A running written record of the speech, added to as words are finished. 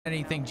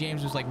anything.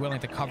 James was like willing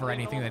to cover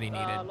anything that he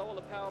needed.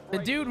 The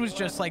dude was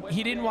just like,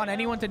 he didn't want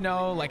anyone to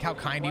know like how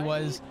kind he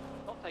was.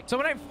 So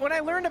when I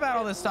learned about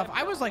all this stuff,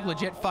 I was like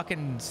legit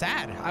fucking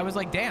sad. I was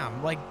like,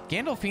 damn, like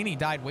Gandolfini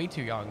died way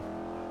too young.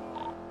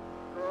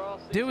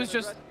 Dude was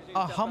just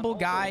a humble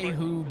guy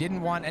who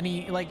didn't want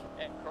any, like,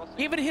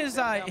 even his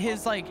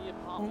like,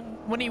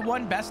 when he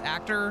won Best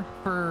Actor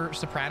for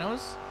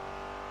Sopranos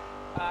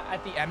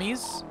at the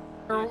Emmys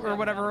or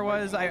whatever it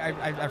was,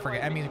 I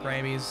forget, Emmys,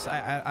 Grammys,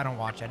 I don't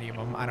watch any of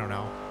them, I don't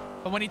know.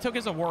 But when he took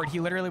his award, he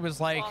literally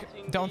was like,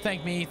 don't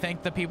thank me,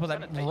 thank the people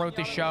that wrote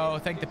the show,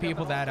 thank the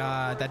people that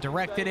that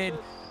directed it,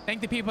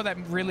 thank the people that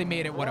really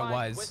made it what it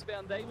was.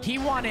 He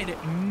wanted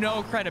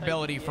no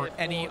credibility for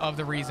any of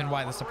the reason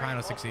why The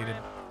Sopranos succeeded.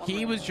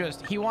 He was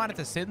just, he wanted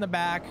to sit in the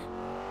back.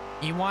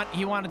 He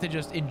wanted to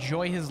just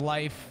enjoy his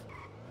life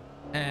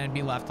and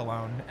be left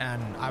alone.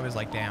 And I was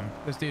like, damn,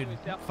 this dude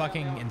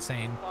fucking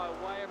insane.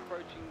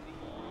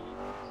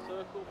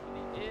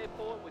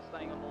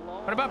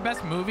 What about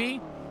best movie?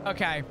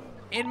 Okay.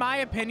 In my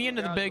opinion,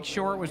 The Big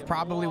Short was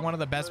probably one of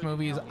the best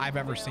movies I've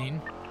ever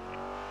seen.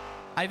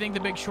 I think The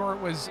Big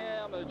Short was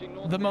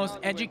the most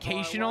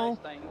educational,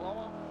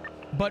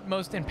 but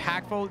most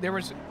impactful. There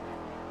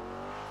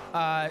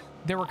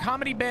were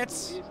comedy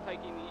bits.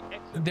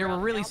 There were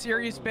really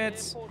serious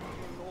bits.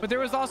 But there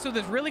was also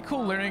this really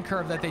cool learning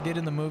curve that they did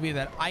in the movie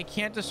that I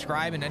can't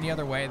describe in any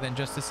other way than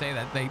just to say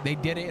that they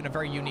did it in a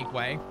very unique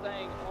way.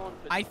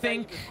 I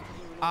think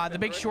The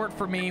Big Short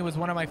for me was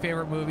one of my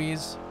favorite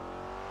movies.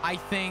 I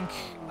think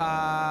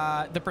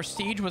The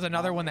Prestige was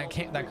another one that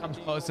comes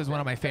close as one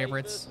of my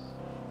favorites.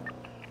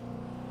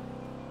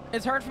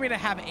 It's hard for me to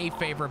have a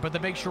favorite, but The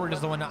Big Short is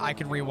the one that I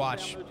could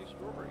rewatch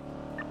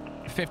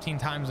 15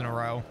 times in a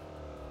row.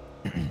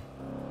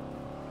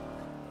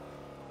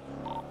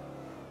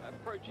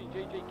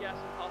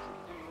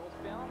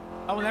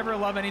 I will never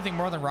love anything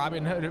more than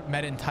Robin Hood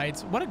Men in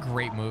Tights. What a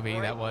great movie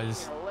that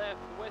was.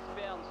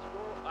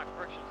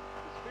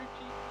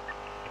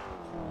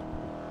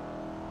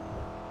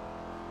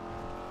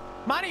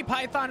 Monty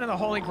Python and the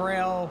Holy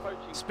Grail,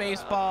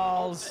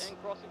 Spaceballs.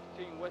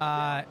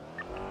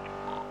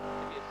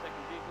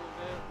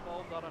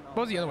 What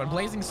was the other one?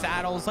 Blazing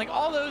Saddles. Like,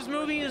 all those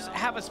movies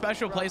have a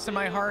special place in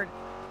my heart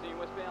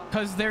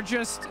because they're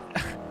just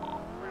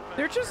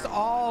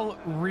all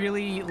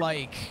really,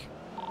 like,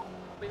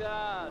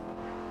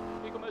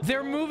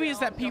 they're movies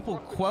that people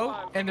quote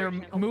and they're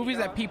movies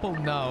that people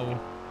know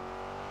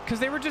because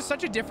they were just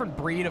such a different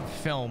breed of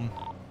film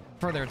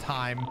for their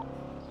time.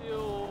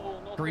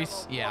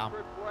 Grease, yeah.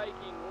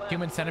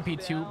 Human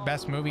Centipede 2,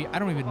 best movie.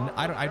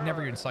 I've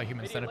never even saw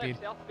Human Centipede.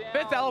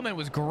 Fifth Element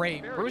was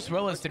great. Bruce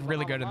Willis did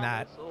really good in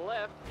that.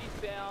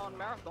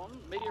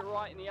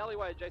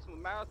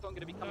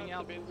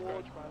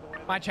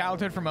 My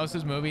childhood for most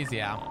of his movies,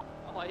 yeah.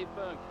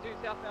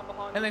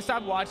 And they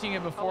stopped watching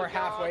it before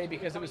halfway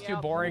because it was too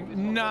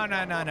boring. No.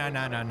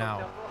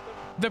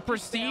 The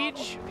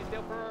Prestige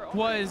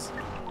was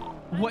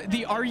what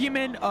the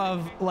argument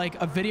of like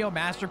a video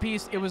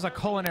masterpiece. It was a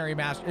culinary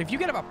master. If you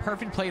could have a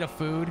perfect plate of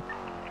food,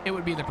 it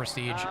would be The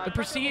Prestige. The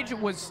Prestige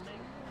was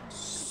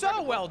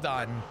so well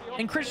done,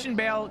 and Christian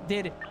Bale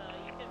did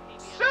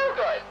so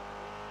good.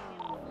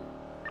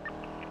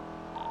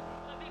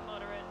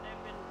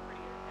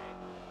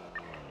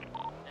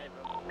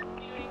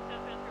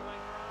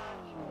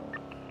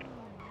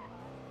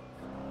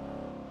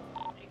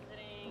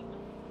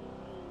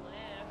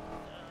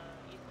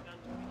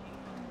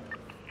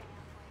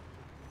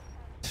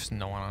 There's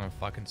no one on a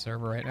fucking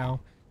server right now.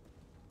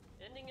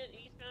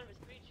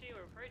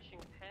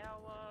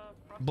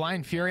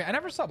 Blind Fury. I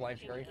never saw Blind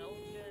Fury.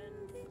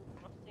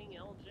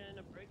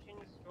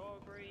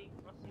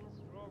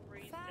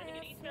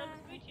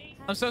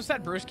 I'm so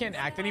sad Bruce can't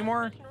act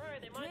anymore.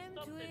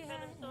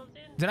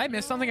 Did I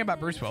miss something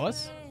about Bruce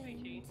Willis?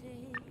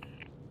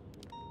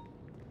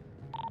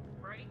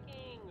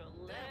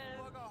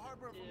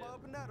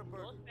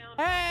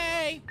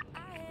 Hey!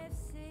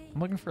 I'm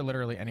looking for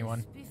literally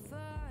anyone.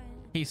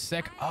 He's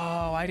sick.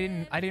 Oh, I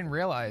didn't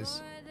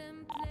realize.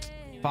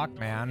 Fuck,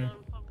 man.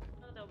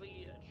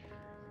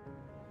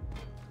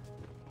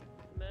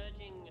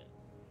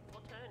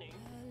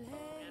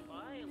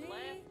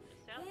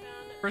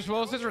 Bruce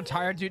Willis is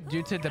retired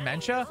due to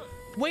dementia.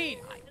 Wait,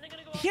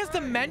 he has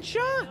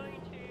dementia?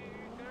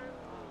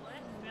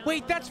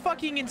 Wait, that's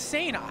fucking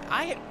insane.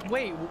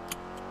 Wait.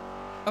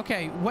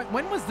 Okay,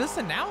 when was this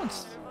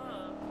announced?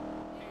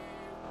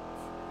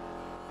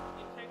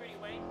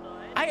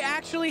 I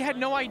actually had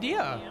no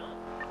idea.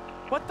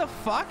 What the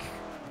fuck?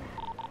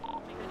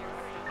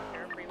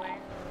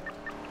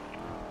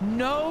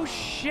 No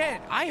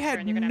shit. I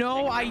had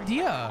no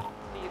idea.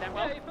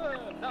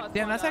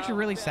 Damn, that's actually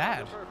really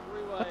sad.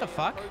 What the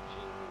fuck?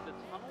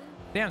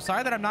 Damn,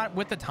 sorry that I'm not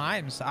with the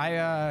times.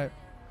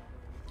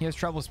 He has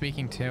trouble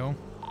speaking too.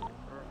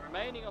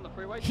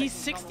 He's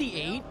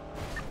 68?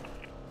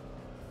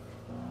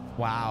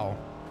 Wow.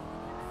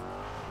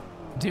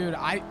 Dude,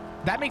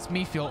 that makes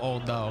me feel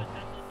old though.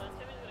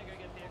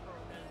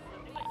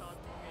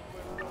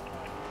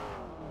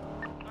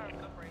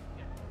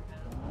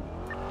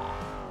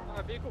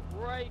 Alright, vehicle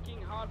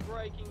braking, hard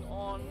braking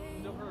on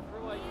Del Perro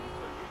Freeway.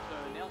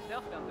 U-turn now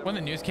southbound. When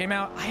the news came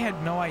out, I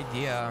had no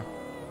idea.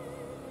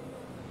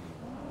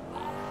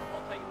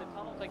 Not taking the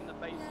tunnel, taking the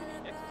Bay City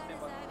exit,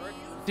 stand by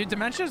correction. Dude,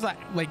 Dementia's like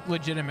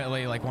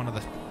legitimately like one of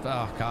the,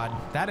 oh god,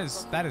 that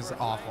is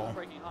awful.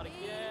 Braking hard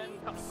again.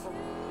 Cut from the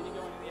city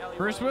going to the alleyway.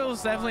 Bruce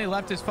Willis definitely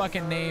left his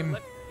fucking name.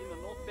 Left in the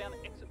northbound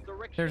exit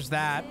direction. There's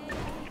that.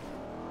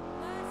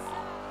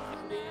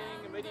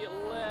 Immediate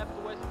left,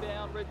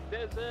 westbound, Red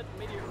Desert,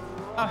 immediate right.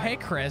 Oh, hey,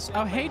 Chris.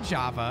 Oh, hey,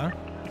 Java.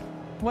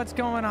 What's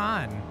going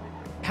on?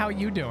 How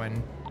you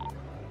doing?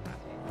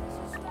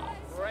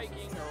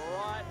 Braking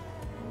right,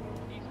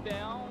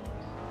 eastbound,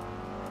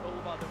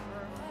 Boulevard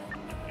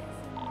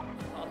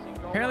Passing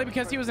Apparently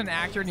because he was an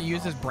actor and he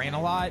used his brain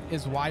a lot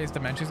is why his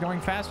dementia's going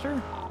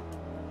faster.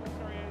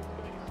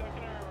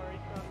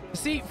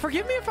 See,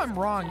 forgive me if I'm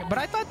wrong, but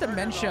I thought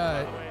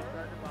dementia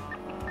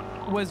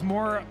was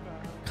more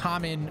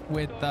common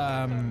with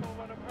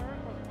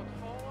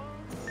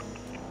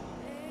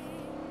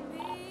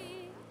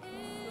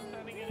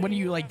when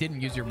you like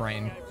didn't use your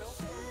brain.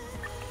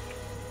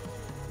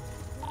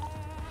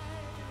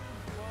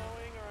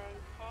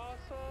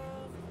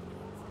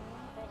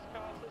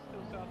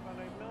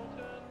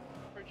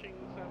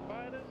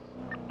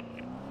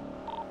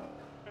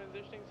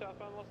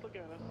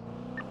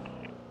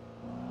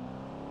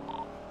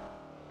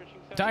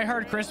 Die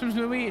Hard Christmas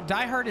movie?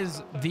 Die Hard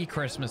is the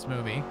Christmas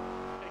movie.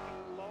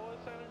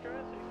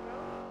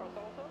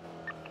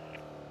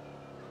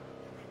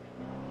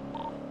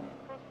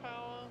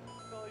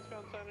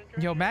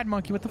 Yo, Mad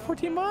Monkey with the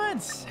 14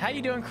 months. How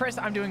you doing, Chris?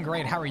 I'm doing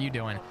great. How are you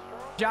doing?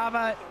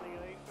 Java,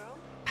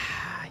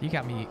 you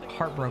got me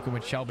heartbroken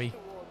with Shelby.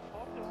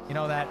 You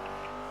know that?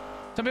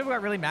 Some people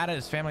got really mad at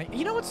his family.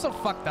 You know what's so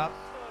fucked up?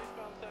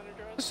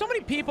 There's so many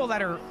people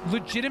that are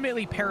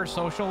legitimately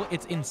parasocial.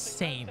 It's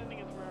insane.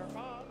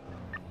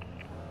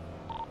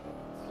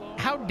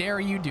 How dare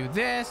you do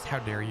this? How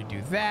dare you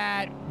do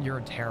that? You're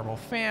a terrible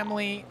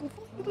family.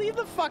 Leave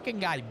the fucking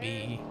guy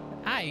be.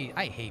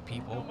 I hate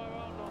people.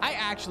 I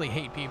actually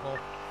hate people.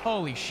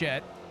 Holy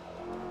shit.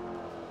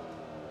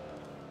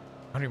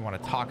 I don't even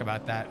want to talk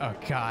about that. Oh,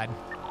 God.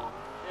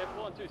 Yeah,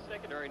 412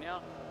 secondary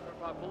now. Mirror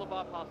Park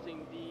Boulevard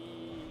passing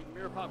the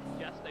Mirror Park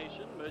gas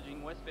station,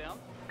 merging westbound.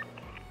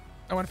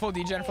 I went full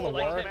degen for the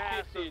war.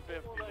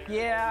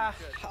 Yeah,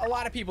 a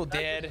lot of people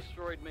did. That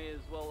destroyed me as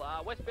well.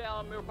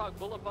 Westbound Mirror Park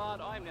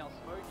Boulevard, I am now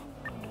smoking.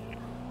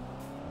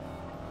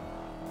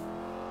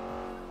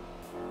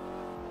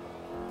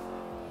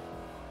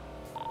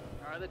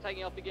 Alright, they're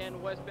taking off again,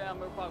 westbound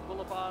Mirror Park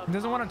Boulevard. He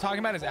doesn't want to talk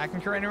about his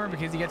acting career anymore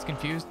because he gets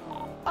confused.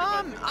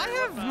 I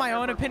have my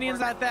own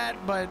opinions at that,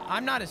 but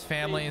I'm not his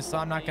family, so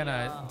I'm not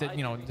gonna,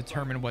 you know,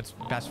 determine what's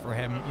best for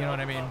him. You know what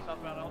I mean?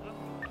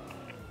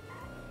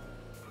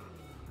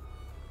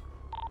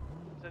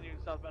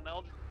 Southbound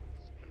Elgin,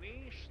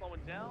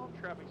 slowing down,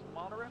 traffic's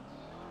moderate.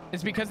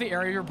 It's because the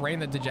area of your brain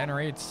that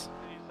degenerates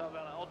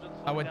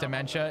with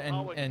dementia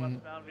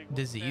and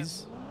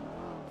disease.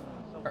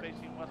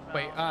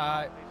 Wait,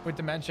 with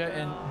dementia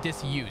and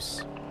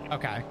disuse.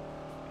 Okay.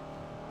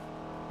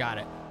 Got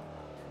it.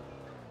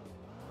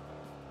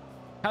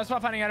 How's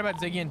about finding out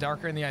about Ziggy and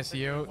Darker in the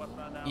ICU?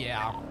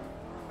 Yeah.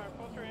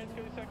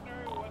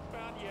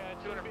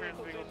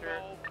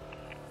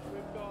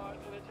 We've got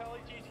an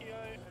Italian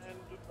GTO and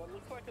what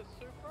looks like a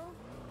Supra.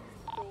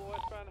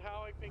 Westbound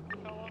Howick,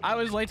 pink color. I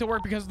was late to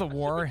work because of the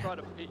war.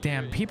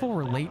 Damn, people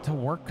were late to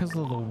work because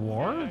of the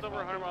war? It's over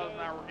 100 miles an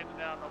hour. We're getting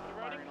down. The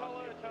running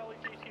color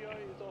Italian GTO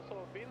is also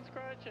a bin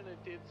scratch and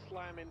it did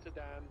slam into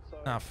Dan. So.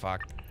 Oh,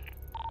 fuck.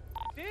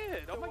 It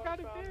did. Oh my god,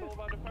 it did.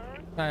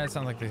 It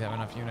sounds like they have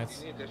enough units.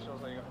 Do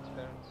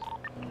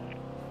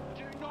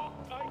not.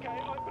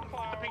 Okay, open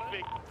fire.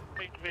 The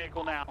pink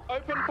vehicle now.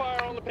 Open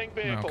fire on the pink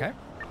vehicle. Okay.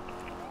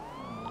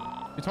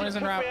 220's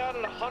en route. Out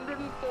at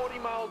 140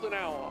 miles an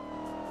hour.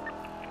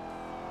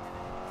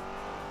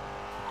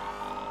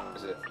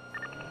 Is it?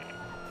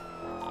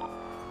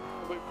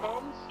 With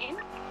comms? In?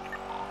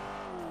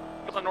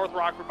 It's on North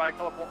Rockford by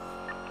California.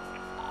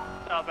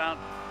 Southbound.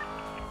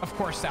 Of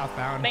course,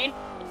 southbound. Main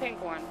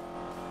pink one.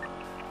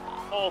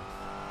 Oh.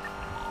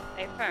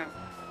 Stay firm.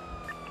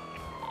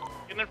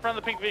 Getting in front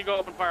of the pink vehicle,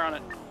 open fire on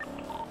it.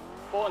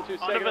 412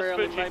 secondary on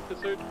the main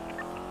pursuit.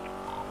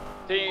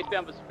 Continuing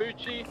eastbound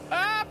Vespucci.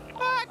 Ah,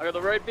 fuck! I got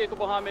the road vehicle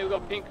behind me. We've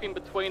got pink in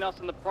between us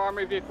and the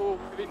primary vehicle.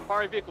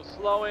 Primary vehicle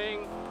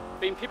slowing.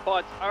 Being hit by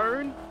its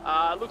own.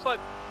 Looks like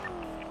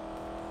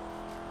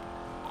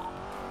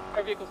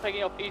our vehicle's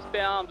taking off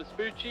eastbound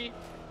Vespucci.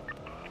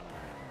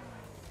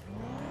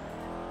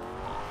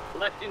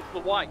 Left into the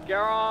white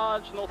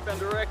garage, northbound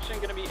direction.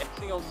 Going to be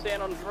exiting on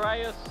San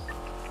Andreas.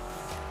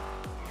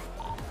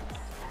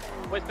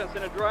 Westbound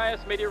San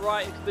Andreas, immediate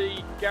right into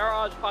the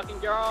garage, parking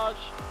garage.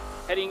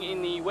 Heading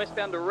in the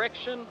westbound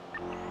direction.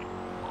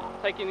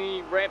 Taking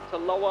the ramp to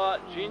Lower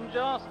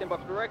Ginger, stand by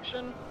for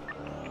direction.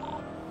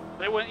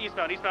 They went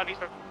eastbound.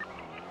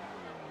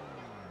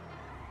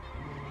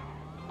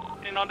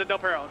 And on to Del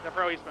Perro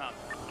eastbound.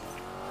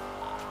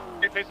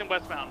 They're facing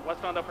westbound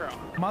Del Perro.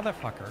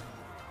 Motherfucker.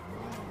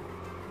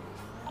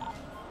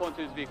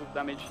 4.2's vehicle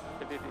damage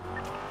to 50.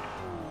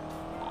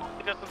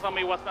 Distance on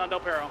me, westbound Del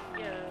Perro.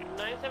 Yeah,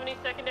 970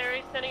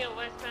 secondary, standing at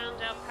westbound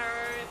Del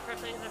Perro.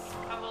 Airplanes have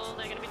trouble.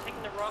 They're going to be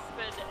taking the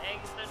Rockford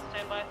exit.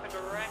 Stand by for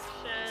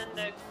direction.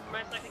 They're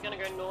most likely going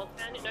to go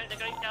northbound. No, they're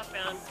going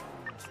southbound.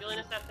 You'll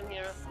intercept them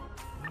here.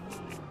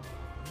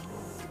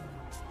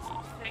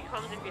 Take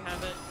comms if you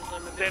have it.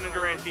 San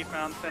Andreas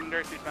eastbound, San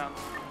Andreas eastbound.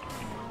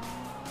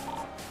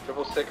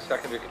 666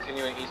 secondary,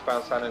 continuing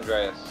eastbound San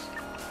Andreas.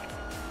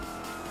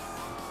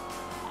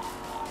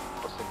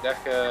 Crossing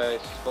Decker,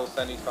 it's full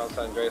send eastbound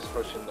San Andreas,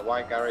 approaching the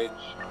white garage.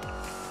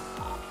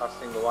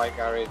 Passing the white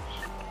garage.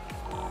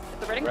 Is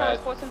the red and color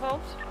sports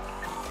involved?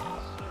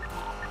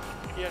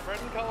 Yeah, red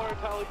and color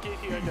Italic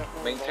GTO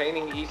definitely.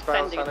 Maintaining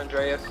eastbound Sending. San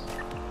Andreas.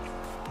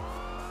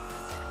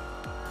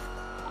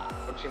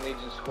 Approaching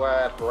Legion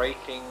Square,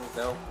 braking,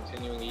 no,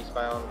 continuing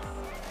eastbound.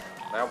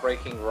 Now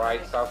braking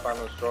right, southbound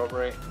on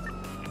Strawberry.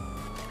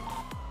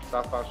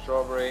 Southbound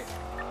Strawberry.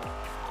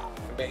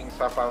 Committing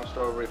southbound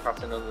Strawberry,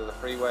 passing under the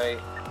freeway.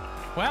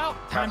 Well,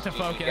 time to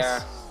focus.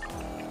 Gas.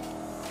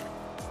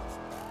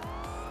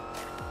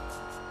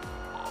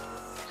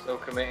 Still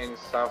committing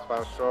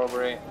southbound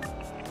Strawberry.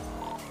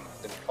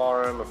 In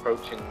Forum,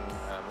 approaching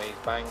Maze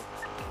Bank.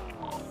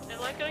 They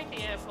like going to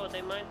the airport.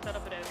 They might set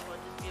up at airport.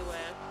 Just be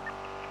aware.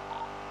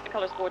 The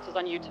color sports is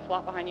on you to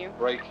flat behind you.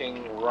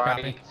 Braking right,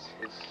 Copy.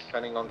 it's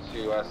heading on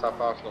to South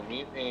Arsenal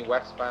Mutiny,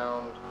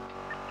 westbound.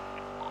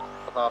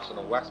 South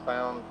Arsenal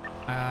westbound.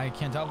 I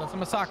can't tell if that's a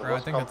Massacre. I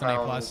West think that's an A+.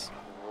 compound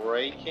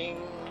Braking.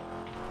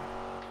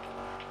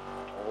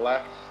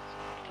 Left.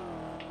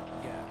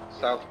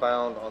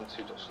 Southbound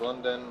onto Dutch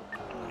London.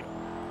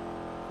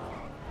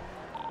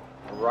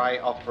 Right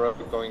off the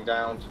road going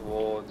down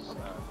towards Is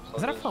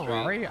that a London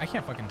Ferrari? I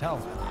can't fucking tell.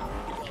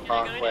 Street,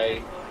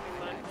 Parkway.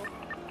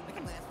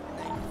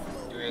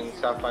 Doing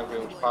southbound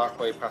Greenwich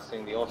Parkway,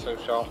 passing the auto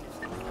shop.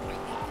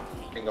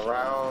 Looking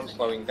around,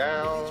 slowing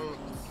down.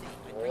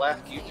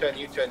 Left, U-turn,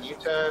 U-turn,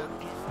 U-turn.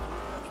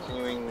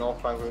 Continuing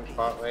northbound Greenwich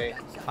Parkway.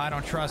 I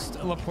don't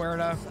trust La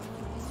Puerta.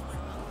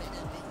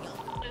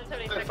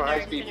 For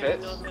high-speed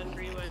pits.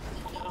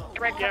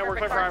 Red Yeah, cover, we're red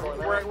clear for cover.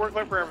 everything. We're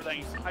clear for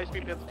everything. High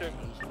speed pits too.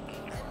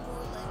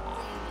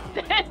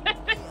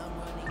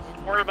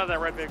 Don't worry about that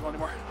red vehicle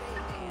anymore.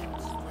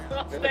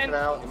 In the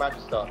canal, you might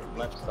just stop. You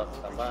might just stop.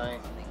 Stand by.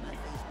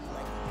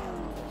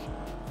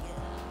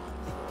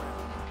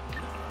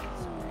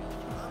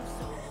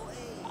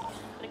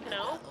 The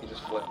canal. You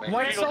just flip me.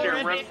 White Vehicles here.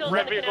 Sultan.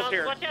 Red vehicles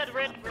here. Watch out,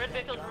 red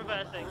vehicles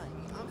reversing.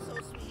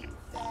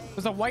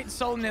 There's a White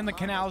Sultan in the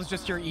canals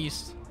just your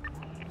east.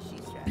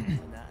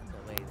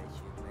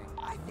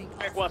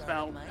 Back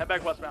westbound. Head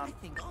back westbound.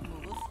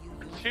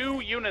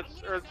 2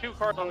 units, or 2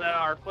 cars on that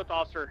are flipped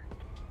officer.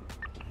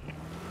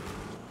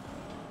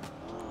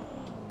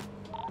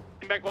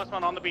 Back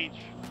westbound on the beach.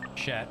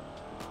 Shit.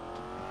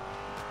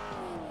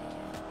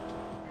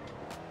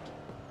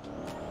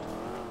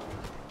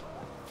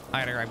 I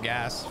gotta grab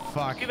gas.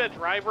 Fuck. See that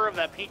driver of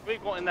that pink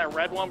vehicle and that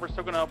red one? We're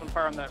still gonna open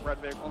fire on that red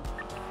vehicle.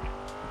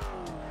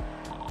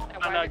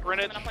 On Greenwich,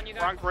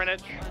 we're on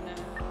Greenwich.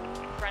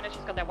 Greenwich,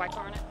 he's got that white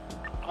car on it.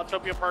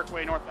 Altopia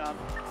Parkway, northbound.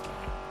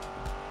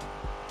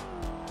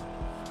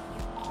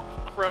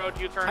 Off-road,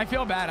 U-turn. I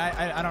feel bad.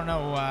 I don't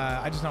know.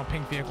 I just know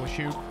pink vehicle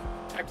shoot.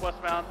 Back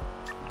westbound.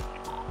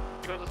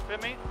 You go to spin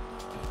me?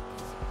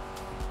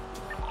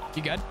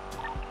 You good?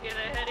 Yeah,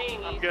 they're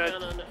heading I'm eastbound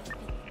good. on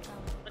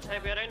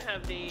Octavia. I don't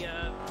have the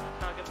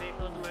target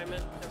vehicle at the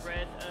moment. The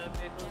red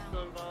vehicle is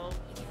still involved.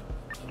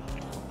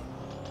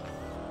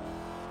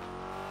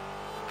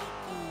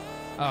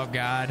 Oh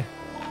God.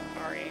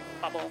 Sorry,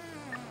 bubble.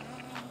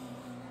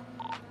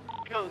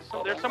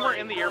 They're somewhere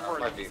in the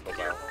airport. My vehicle's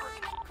out.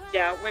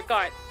 Yeah, we've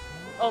got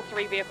all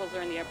 3 vehicles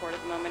are in the airport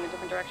at the moment in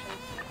different directions.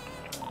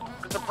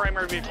 It's a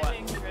primary vehicle.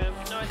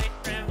 No, they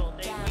scrambled.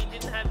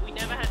 We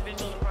never had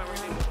visual of the primary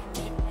vehicle.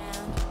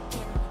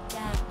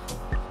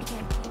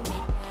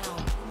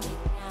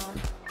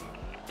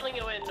 Killing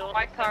your way north.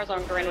 White car's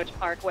on Greenwich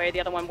Parkway.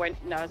 The other one went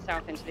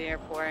south into the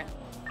airport.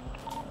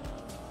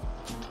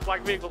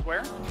 Black vehicles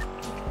where?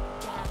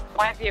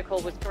 White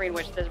vehicle was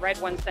Greenwich. The red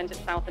one sent it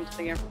south into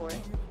the airport.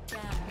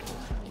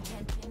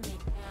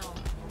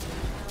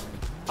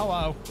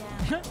 Hello.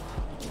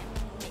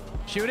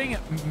 Shooting?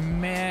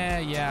 Meh.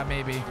 Yeah,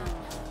 maybe.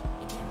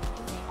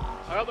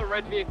 Our other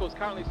red vehicle is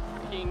currently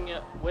sticking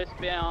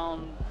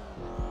westbound,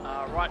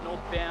 right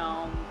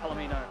northbound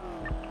Palomino.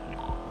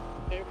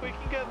 If we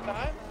can get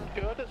that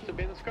good, it's a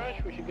bin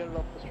scratch, we should get it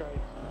off the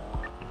straight.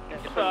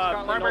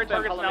 Primary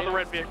Target's now the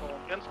red vehicle.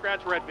 Bin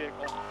scratch, red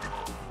vehicle.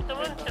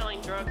 Someone's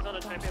selling drugs on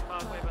Utopia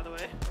Parkway, by the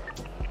way.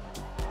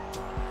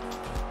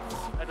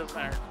 That doesn't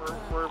matter.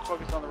 We're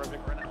focused on the red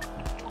vehicle right now.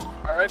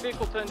 Our red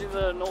vehicle turned into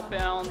the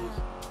northbound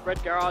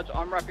red garage.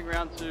 I'm wrapping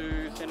around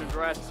to San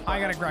Andreas. I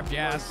gotta grab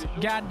gas.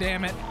 God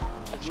damn it.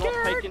 It's not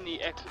taking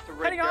the exit to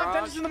red Heading on, garage.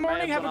 Dentist in the May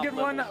morning. Have a gone good up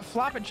one. levels.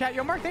 Flop and chat.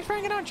 Yo, Mark, thanks for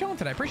hanging out and chilling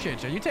today. I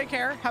appreciate you. You take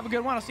care. Have a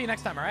good one. I'll see you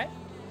next time, all right?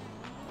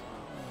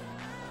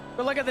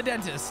 Good luck at the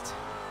dentist.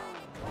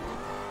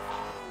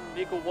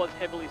 Vehicle was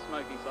heavily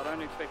smoking, so I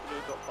don't expect it to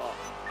have got far.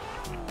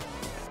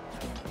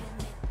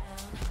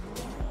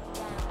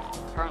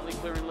 Currently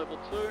clearing level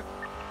 2.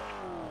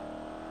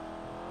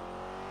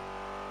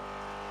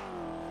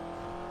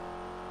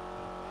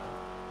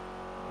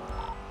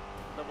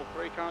 Level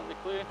 3 currently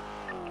clear.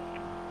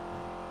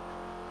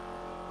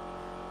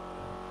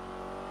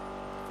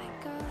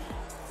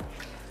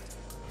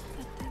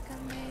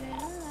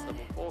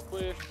 Level 4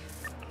 clear.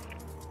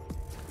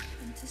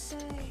 To say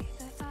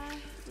that I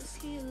was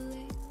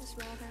healing was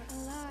rather a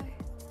lie.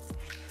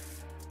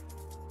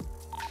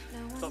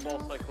 Stop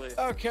also clear.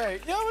 Okay,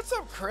 yo, what's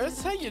up,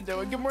 Chris? How you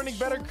doing? Good morning,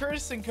 better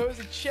Chris and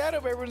Cozy Chat.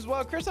 Hope everyone's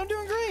well. Chris, I'm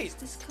doing great.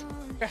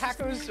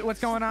 Hackos,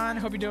 what's going on?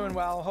 Hope you're doing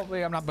well.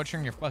 Hopefully, I'm not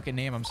butchering your fucking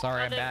name. I'm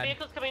sorry, I'm The bad.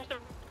 vehicle's coming to the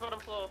bottom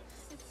floor.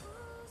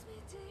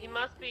 He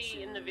must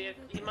be in the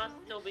vehicle. He must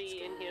still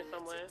be in here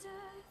somewhere.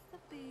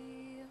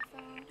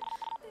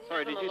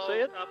 Sorry, He's did on you the see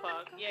lower it? car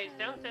park. Yeah, he's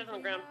downstairs on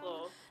the ground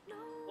floor.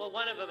 Well,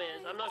 one of them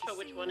is. I'm not sure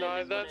which one No,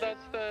 is.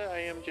 that's the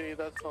AMG,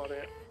 that's not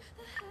it.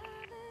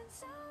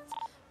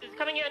 He's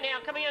coming out now,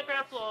 coming out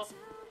ground floor.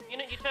 You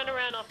turn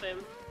around off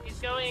him. He's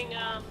going,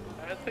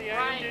 That's the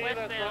right, AMG,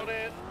 that's westbound. not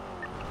it.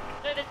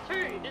 No, there's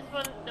two. This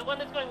one, the one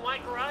that's going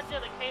white garage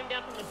that came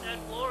down from the 3rd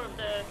floor of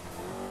the...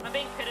 I'm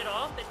being pitted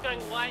off. It's going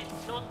white,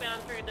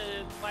 northbound through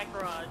the white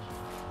garage.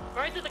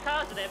 Both of the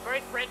cars are there.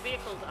 Both red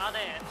vehicles are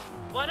there.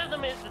 One of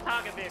them is the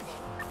target vehicle.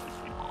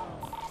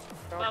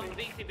 Well,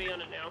 VCB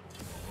on it now.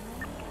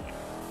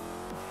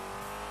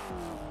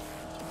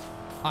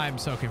 I'm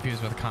so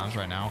confused with the comms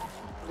right now.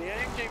 The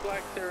AMG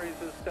Black Series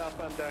is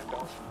southbound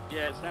Decker.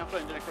 Yeah, it's now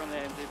putting Decker on the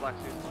AMG Black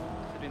Suit.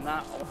 Sitting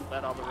that on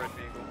that other red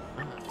vehicle.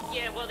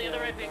 Yeah, well, the other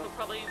red vehicle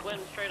probably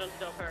went straight onto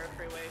Del Perro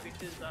Freeway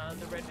because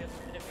the red vehicle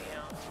didn't be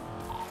out.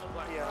 The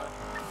black car.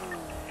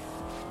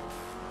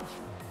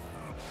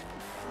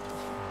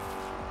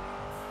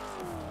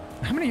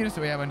 How many units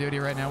do we have on duty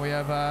right now? We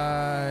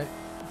have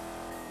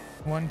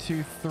 1,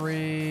 2,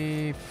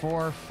 3,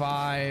 4,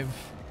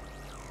 5,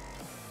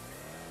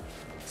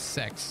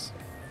 6,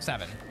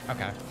 7.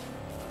 Okay.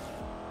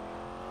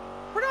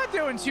 We're not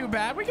doing too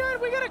bad. We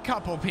got a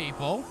couple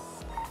people.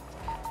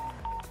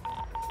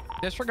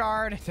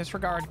 Disregard.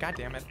 God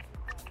damn it.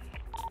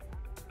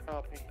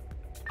 Copy.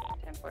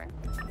 10-4.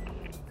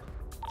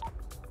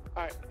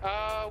 Alright,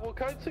 we'll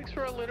code 6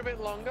 for a little bit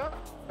longer,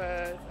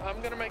 but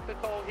I'm gonna make the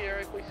call here.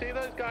 If we see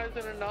those guys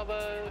in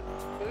another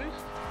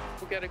boost,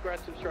 we'll get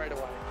aggressive straight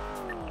away.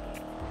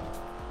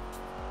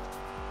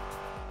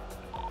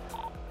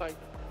 Like,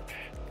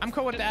 I'm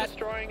cool with that.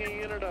 Destroying a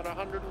unit at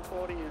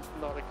 140 is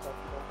not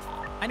acceptable.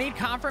 I need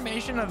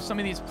confirmation of some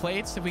of these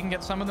plates, if we can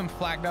get some of them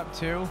flagged up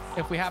too,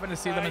 if we happen to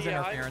see them as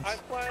interference. I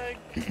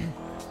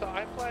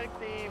flagged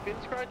the Vin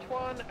Scratch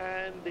one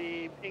and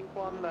the pink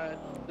one that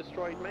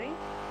destroyed me.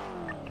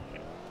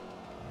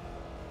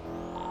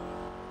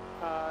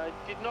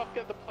 Did not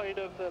get the plate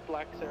of the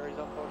Black Series,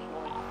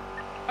 unfortunately.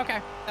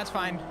 Okay, that's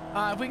fine.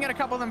 If we can get a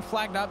couple of them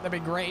flagged up, that'd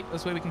be great.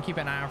 This way we can keep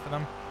an eye out for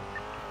them.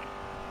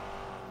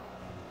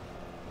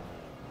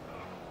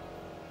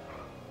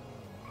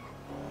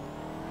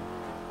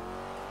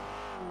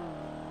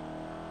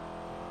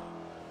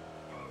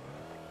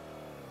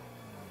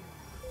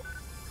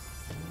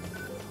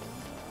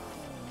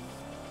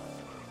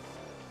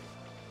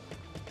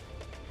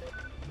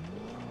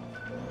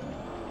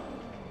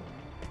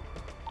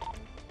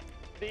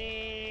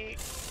 The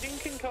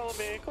pink and color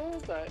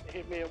vehicle that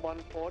hit me at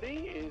 140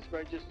 is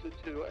registered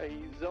to a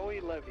Zoe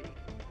Levy.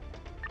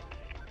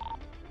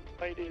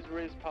 Plate is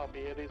Riz Puppy,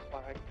 it is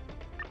flagged.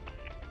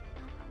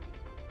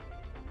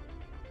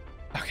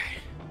 Okay.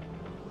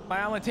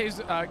 My omelet tastes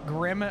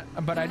grim,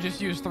 but I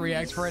just used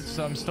 3x for it,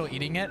 so I'm still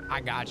eating it.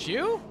 I got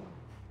you.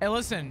 Hey,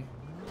 listen,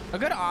 a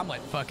good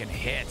omelet fucking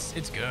hits.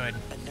 It's good.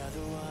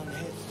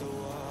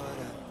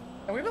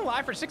 And we've been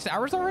live for 6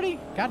 hours already?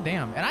 God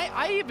damn. And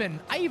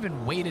I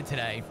even waited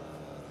today.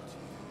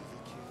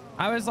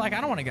 I was like, I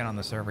don't want to get on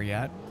the server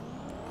yet.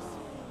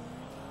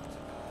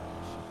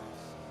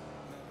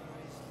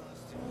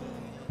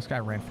 This guy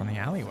ran from the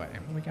alleyway.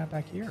 What do we got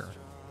back here?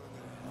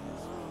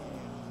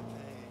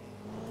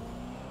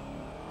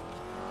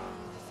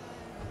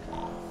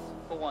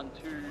 For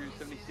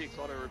 1276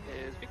 auto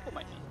repairs, vehicle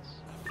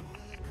maintenance.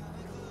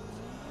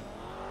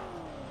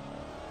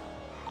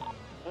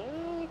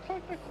 Looks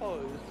like they're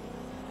closed.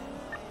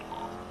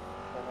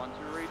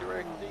 412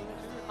 redirecting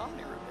to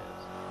Harmony repairs.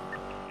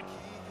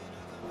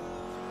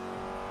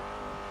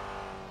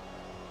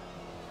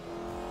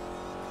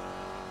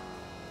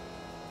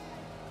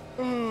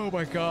 Oh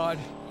my god.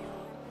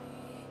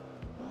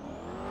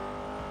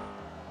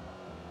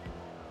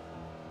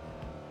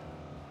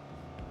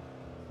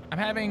 I'm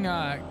having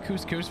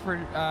couscous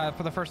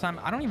for the first time.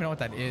 I don't even know what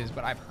that is,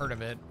 but I've heard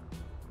of it.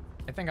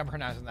 I think I'm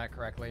pronouncing that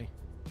correctly.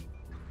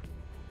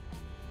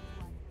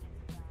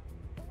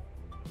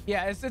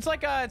 Yeah, it's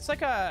like a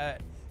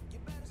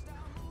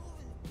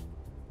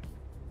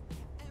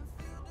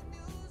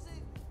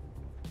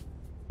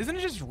isn't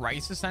it just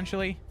rice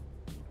essentially?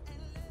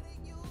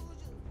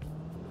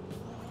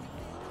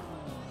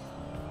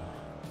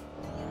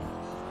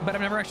 but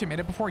I've never actually made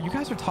it before. You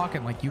guys are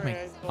talking like you make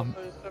It's also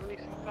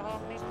 76 to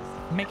Harmony.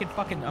 making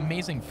fucking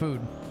amazing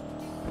food.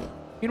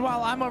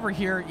 Meanwhile, I'm over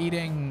here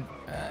eating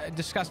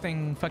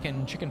disgusting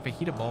fucking chicken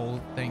fajita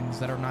bowl things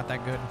that are not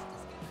that good.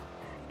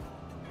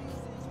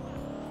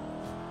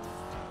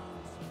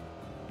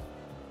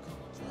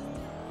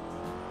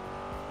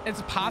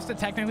 It's pasta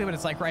technically, but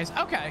it's like rice.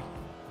 Okay.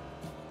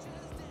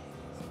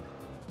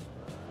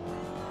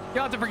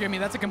 You'll have to forgive me.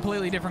 That's a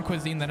completely different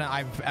cuisine than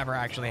I've ever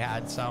actually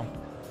had, so.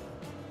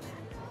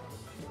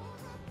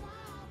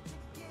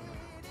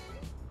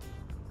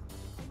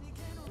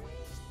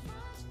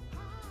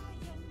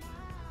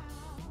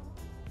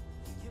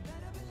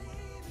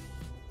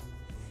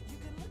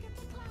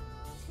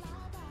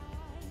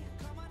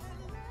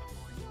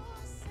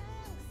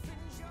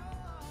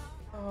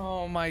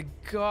 Oh my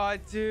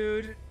god,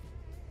 dude.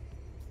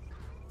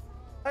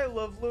 I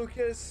love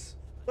Lucas.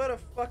 What a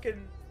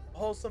fucking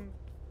wholesome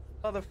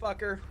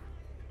motherfucker.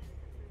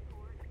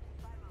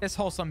 This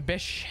wholesome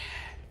bish.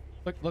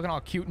 Looking all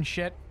cute and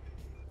shit.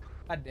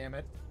 God damn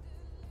it.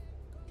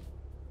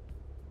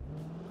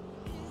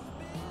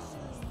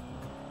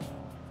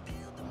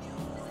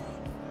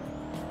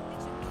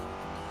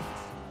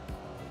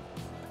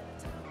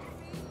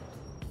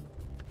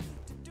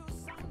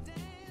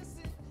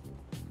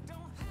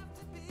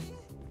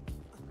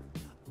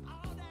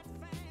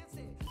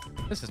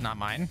 This is not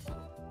mine.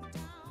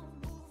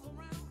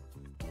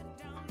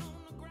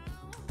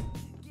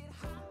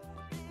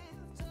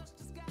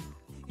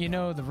 You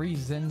know the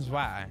reasons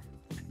why.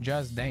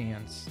 Just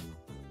dance.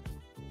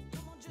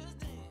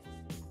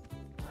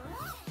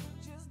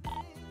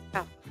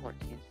 Oh,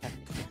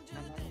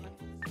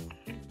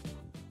 14.76.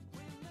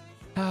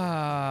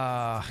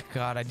 Ah,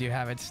 God, I do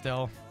have it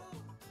still.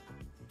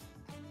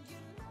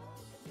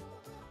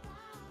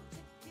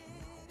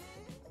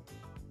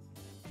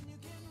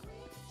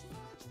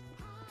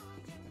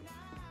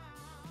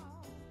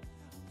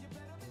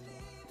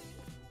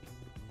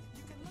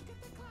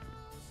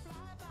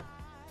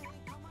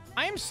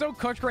 I am so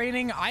cooked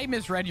rating. I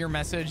misread your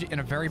message in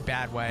a very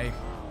bad way.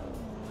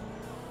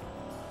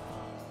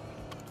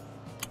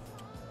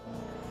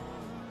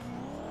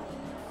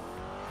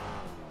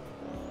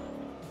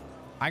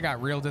 I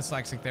got real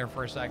dyslexic there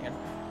for a second.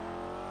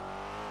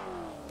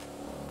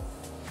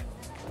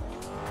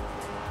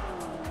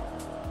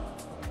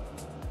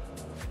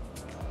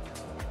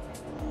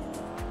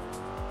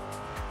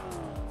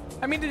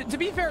 I mean, to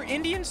be fair,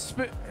 Indian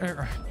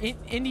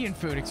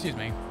food, excuse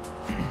me,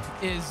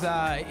 is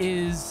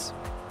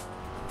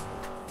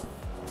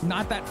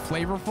not that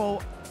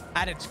flavorful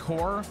at its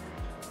core,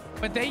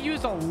 but they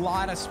use a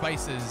lot of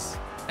spices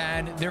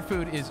and their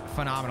food is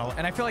phenomenal.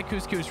 And I feel like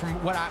couscous, from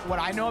what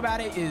I know about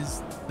it,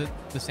 is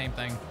the same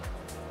thing.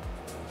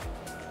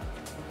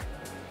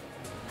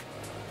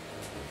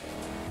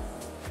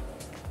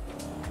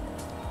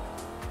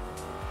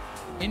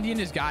 Indian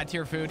is god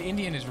tier food.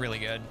 Indian is really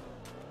good.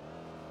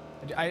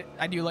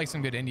 I do like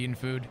some good Indian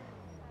food.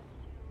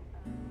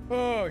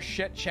 Oh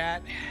shit,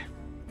 chat.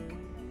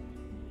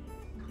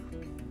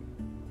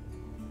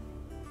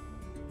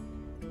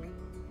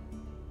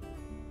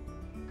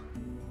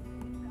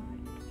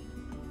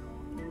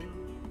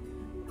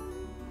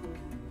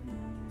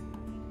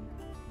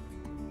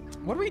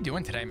 What are we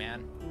doing today,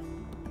 man?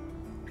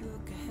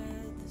 Look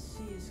ahead, the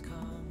sea is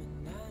calm,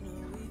 and I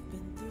know we've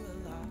been through a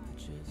lot, but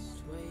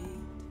just wait.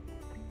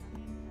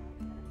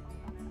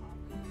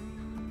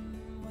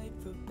 Wait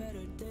for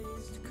better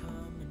days to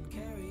come and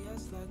carry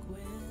us like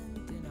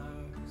wind in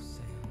our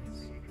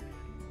sails.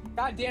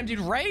 God damn, dude,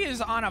 Ray is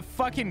on a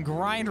fucking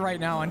grind right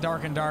now on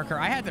Dark and Darker.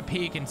 I had to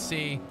peek and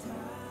see.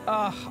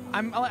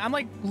 I'm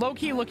like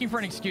low-key looking for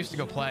an excuse to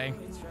go play.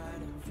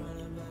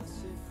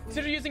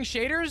 Consider using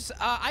shaders?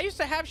 I used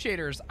to have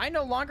shaders. I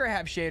no longer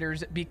have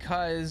shaders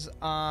because,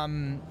 oh,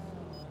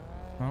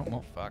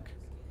 well, fuck.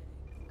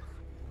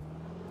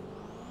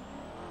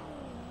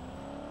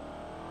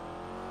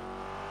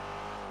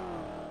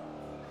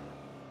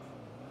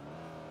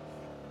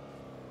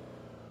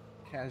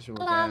 Casual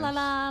La guys. la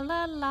la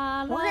la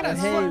la la. We're gonna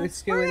Hey, slow,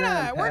 what's going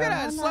on, we're gonna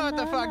pal? slow it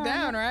the fuck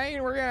down,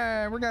 right? We're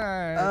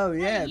gonna. Oh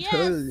yeah, Yes,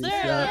 totally. sir,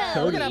 Scott, yeah, We're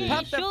totally. gonna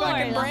pump the Sure,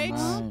 fucking that's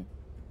brakes. fine.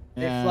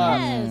 Hey, Flop.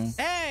 Yes.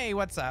 Hey,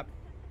 what's up?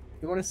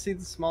 You want to see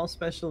the small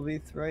special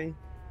V3?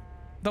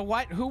 The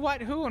what? Who,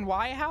 and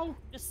why? How?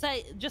 Just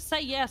say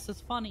yes.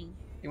 It's funny.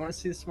 You want to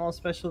see the small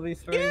special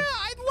V3? Yeah,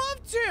 I'd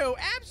love to.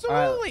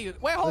 Absolutely.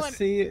 Wait, hold on. Let's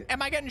see it.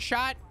 Am I getting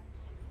shot?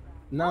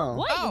 No.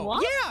 What? Oh,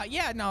 What?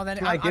 yeah. No, then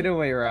It's my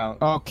getaway route.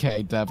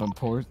 Okay,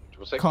 Davenport.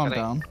 Calm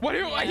down. What?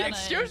 Yeah,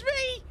 Excuse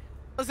me?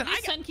 Listen,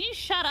 Listen, can you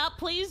shut up,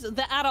 please?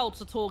 The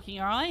adults are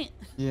talking, all right?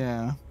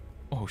 Yeah.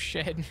 Oh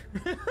shit.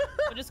 We're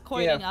just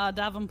quoting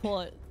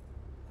Davenport.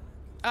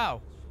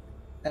 Oh.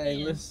 Hey,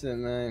 Yeah.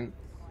 listen, man.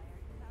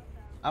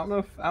 I don't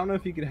know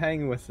if you could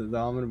hang with it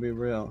though. I'm gonna be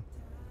real.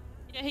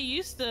 Yeah, he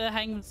used to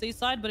hang with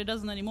Seaside, but he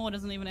doesn't anymore.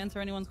 Doesn't even enter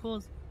anyone's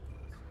calls.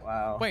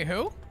 Wow. Wait,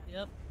 who?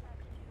 Yep.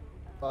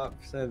 Flop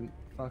said,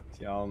 "Fuck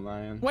y'all,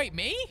 man." Wait,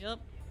 me? Yep.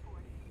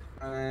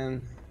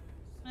 Man.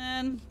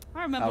 Man,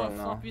 I remember I when don't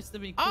know. Flop used to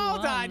be cool.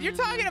 Hold on, you're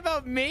talking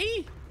about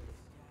me?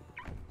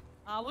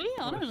 Are we?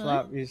 I don't know.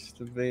 Flop used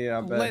to be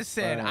our best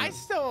Listen, friend.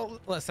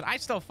 I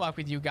still fuck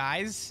with you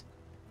guys.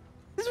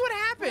 This is what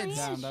happens.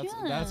 Damn,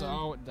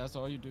 that's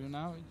all you do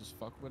now? You just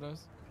fuck with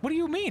us? What do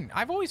you mean?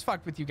 I've always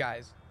fucked with you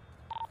guys.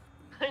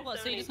 What,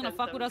 so you're just gonna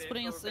fuck with us, put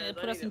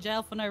us in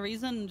jail for no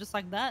reason, just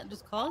like that,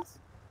 just cause?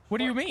 What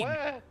do you mean?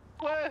 Where?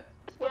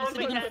 So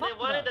you're gonna fuck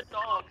with us?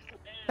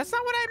 That's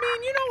not what I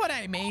mean. You know what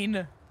I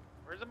mean.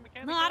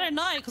 No, I don't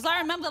know, because I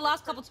remember the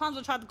last couple times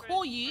I tried to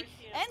call you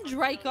and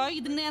Draco,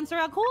 you didn't answer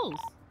our calls.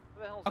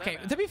 Okay,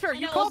 to be fair, And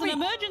you it called was me.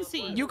 an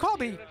emergency. You called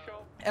me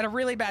at a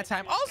really bad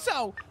time.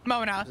 Also,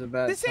 Mona, It was a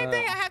bad the same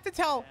thing I time. have to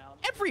tell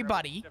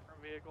everybody.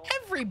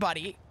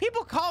 Everybody.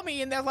 People call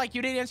me and they're like,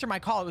 "You didn't answer my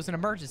call. It was an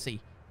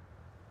emergency."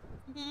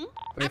 Hmm? Hey,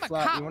 I'm a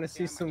Flop, cop. you want to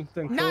see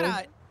something cool?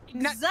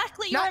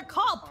 Exactly, you're a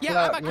cop.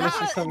 Yeah, I'm a You wanna see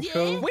cop. something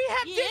cool? We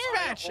have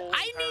dispatch.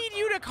 I need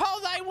you to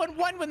call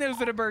 911 when there's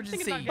an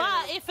emergency.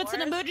 But if it's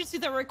an emergency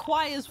that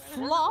requires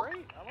Flop,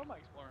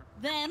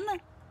 then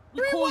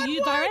we call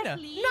you 311.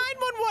 directly.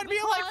 911. Be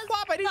like,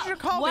 Flop, I need you to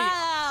call me.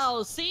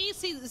 Wow. See,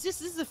 this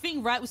is the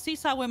thing, right? With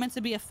Seaside, we're meant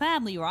to be a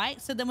family,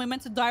 right? So then we're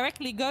meant to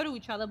directly go to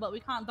each other, but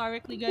we can't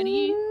directly go to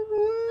you.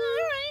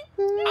 All right.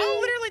 I'll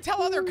literally tell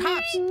other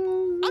cops.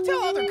 I'll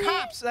tell other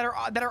cops that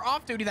are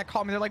off duty that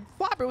call me. They're like,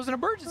 Flop, it was an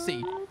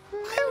emergency.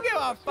 I don't give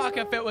a fuck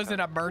if it was an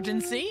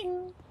emergency.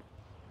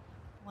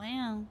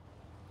 Wow.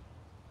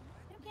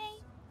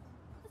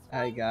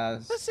 Hey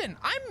guys. Listen,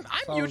 I'm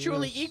all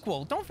mutually good.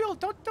 equal. Don't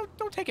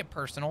take it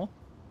personal.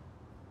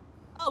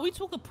 Oh, we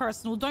talk it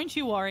personal. Don't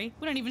you worry.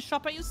 We don't even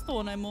shop at your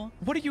store no more.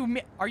 What do you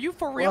mean? Are you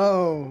for real?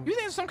 Whoa. You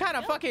think it's some kind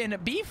of fucking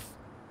beef?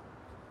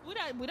 We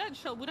don't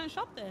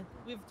shop there.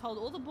 We've told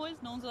all the boys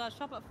no one's allowed to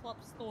shop at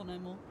Flop's store no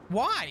more.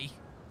 Why?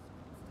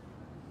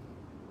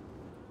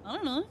 I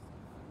don't know.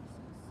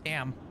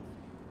 Damn.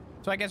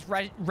 So I guess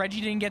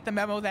Reggie didn't get the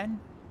memo then?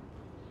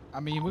 I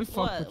mean, we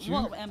fuck with you.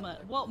 What, Emma?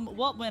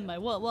 What memo?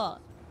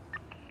 What?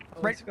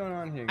 What's going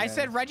on here, I guys?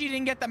 said Reggie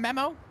didn't get the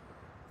memo?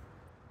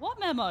 What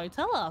memo?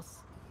 Tell us.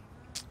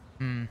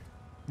 No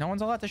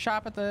one's allowed to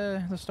shop at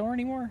the store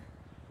anymore?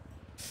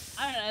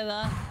 I don't know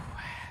that.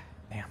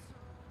 Damn.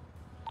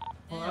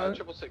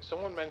 666,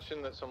 someone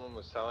mentioned that someone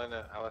was selling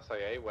at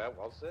LSIA. Where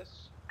was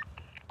this?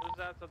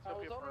 That's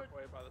Utopia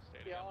Parkway by the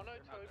stadium. Yeah, on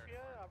Utopia,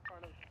 in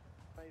front of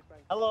Maze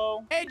Bank.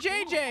 Hello. Hey,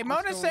 JJ,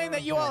 Mona's saying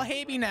that you all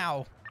hate me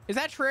now. Is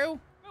that true?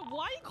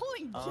 Why are you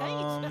calling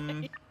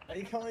JJ? Are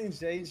you calling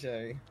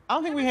JJ? I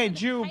don't think we hate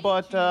you,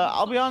 but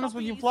I'll be honest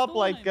with you, Flop.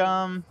 Like,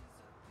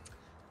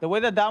 the way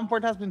that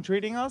Downport has been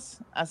treating us,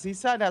 as he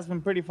said, has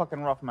been pretty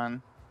fucking rough,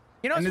 man.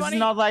 You know what's and funny?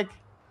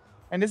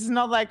 This is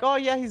not like, oh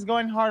yeah, he's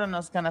going hard on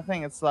us kind of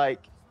thing. It's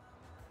like,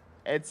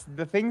 it's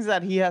the things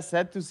that he has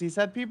said to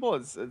Seaside people.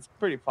 It's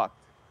pretty fucked.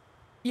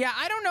 Yeah,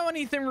 I don't know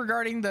anything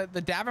regarding the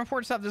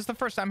Davenport stuff. This is the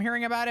first I'm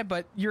hearing about it,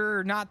 but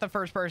you're not the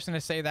first person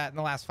to say that in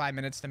the last 5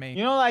 minutes to me.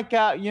 You know,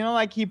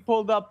 like he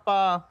pulled up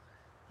to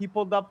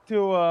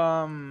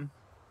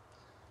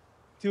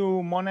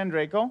Mona and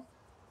Draco,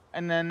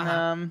 and then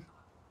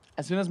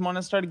as soon as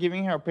Mona started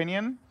giving her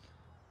opinion,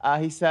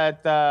 he said,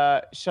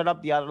 "Shut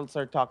up, the adults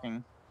are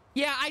talking."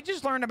 Yeah, I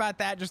just learned about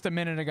that just a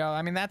minute ago.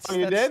 I mean, Oh,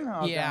 you did?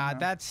 Okay, yeah,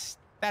 that's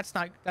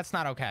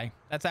not okay.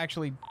 That's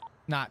actually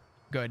not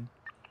good.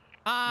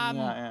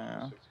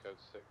 Yeah.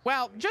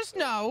 Well, just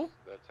know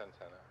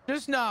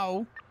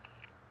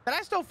that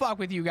I still fuck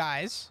with you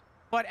guys.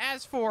 But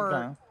as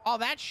for all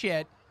that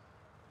shit,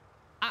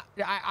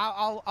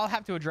 I'll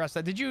have to address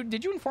that. Did you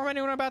inform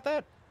anyone about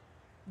that?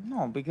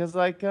 No, because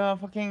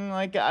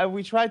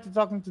we tried to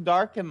talk him to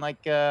Dark, and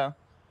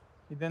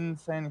he didn't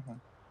say anything.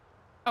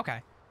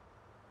 Okay.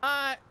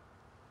 I'll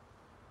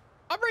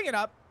bring it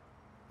up.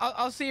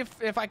 I'll see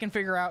if I can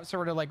figure out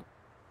sort of like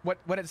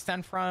what it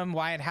stemmed from,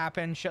 why it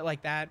happened, shit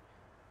like that.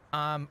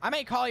 I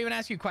may call you and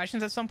ask you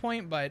questions at some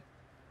point, but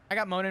I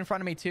got Mona in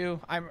front of me too.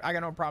 I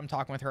got no problem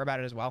talking with her about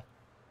it as well.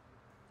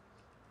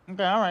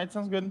 Okay, all right,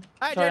 sounds good.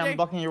 All right, Sorry, JJ. I'm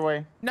blocking your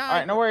way. No. All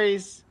right, no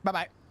worries.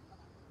 Bye-bye.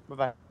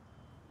 Bye-bye.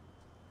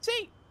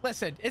 See,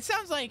 listen, it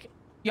sounds like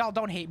y'all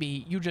don't hate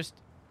me. You just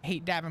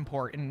hate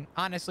Davenport. And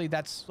honestly,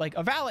 that's like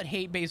a valid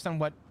hate based on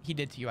what he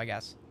did to you, I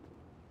guess.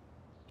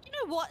 You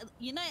know what?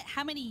 You know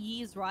how many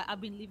years, right,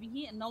 I've been living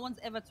here and no one's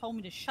ever told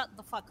me to shut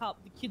the fuck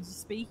up. The kids are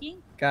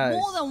speaking. Guys.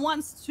 More than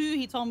once, too,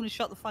 he told me to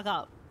shut the fuck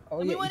up. Oh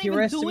And we yeah, weren't he even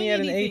arrested doing me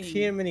at an anything.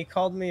 ATM and he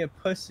called me a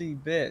pussy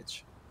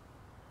bitch.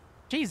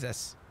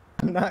 Jesus.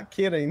 I'm not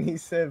kidding. He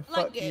said, "Fuck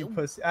Like, you,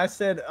 pussy." I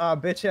said,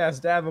 "Bitch ass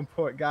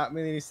Davenport got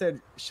me." And he said,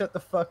 "Shut the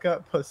fuck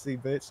up, pussy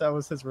bitch." That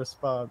was his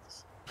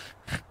response.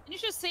 And you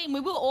should see,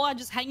 we were all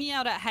just hanging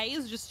out at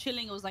Hayes, just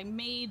chilling. It was like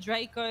me,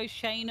 Draco,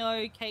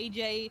 Shano,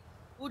 KJ.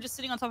 We were just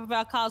sitting on top of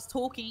our cars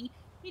talking.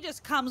 He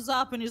just comes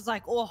up and he's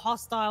like, all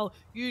hostile.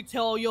 You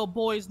tell your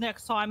boys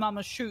next time I'm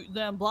gonna shoot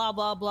them, blah,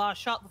 blah, blah.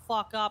 Shut the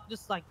fuck up.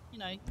 Just like, you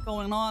know,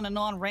 going on and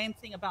on,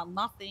 ranting about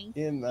nothing.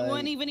 Yeah, We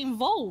weren't even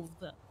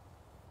involved.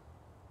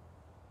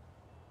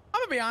 I'm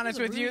gonna be honest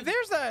Those are with you.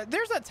 rude.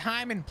 There's a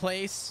time and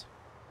place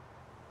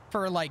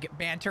for like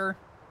banter.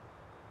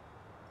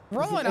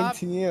 rolling up.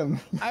 ATM.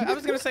 I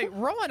was gonna say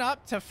rolling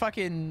up to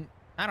fucking,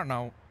 I don't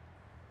know,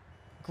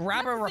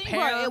 grab a That's the thing,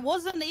 repair. bro,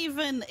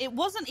 it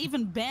wasn't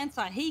even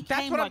banter. He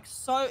That's came what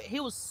like he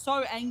was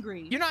so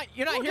angry. You're not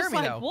We were hearing just me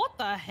like, though. What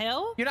the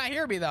hell? You're not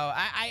hearing me though.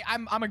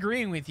 I'm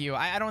agreeing with you.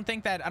 I don't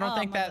think that I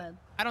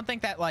don't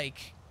think that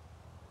like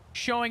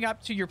showing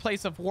up to your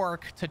place of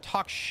work to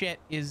talk shit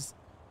is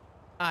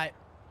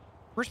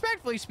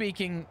respectfully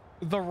speaking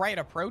the right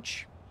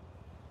approach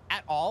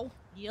at all.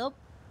 Yep.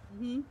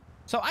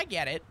 So I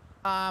get it.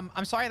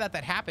 I'm sorry that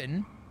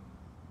happened.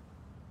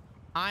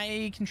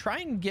 I can try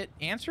and get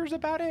answers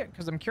about it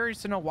because I'm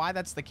curious to know why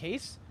that's the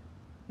case.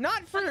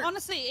 Not for Like,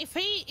 honestly, if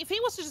he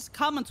was to just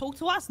come and talk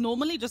to us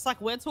normally, just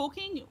like we're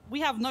talking,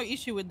 we have no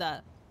issue with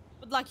that.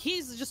 But like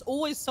he's just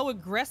always so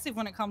aggressive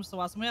when it comes to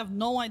us, and we have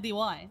no idea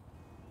why.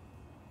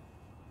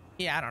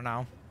 Yeah, I don't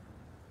know.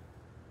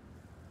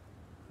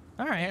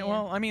 All right.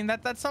 Well, I mean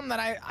that's something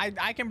that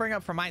I can bring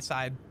up from my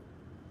side.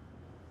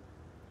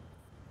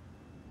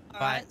 All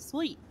right,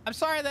 sweet. I'm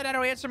sorry that I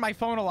don't answer my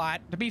phone a lot.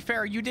 To be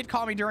fair, you did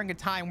call me during a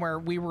time where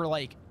we were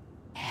like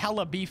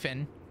hella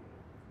beefing.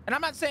 And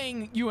I'm not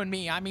saying you and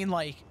me. I mean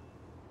like,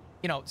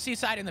 you know,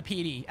 Seaside and the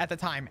PD at the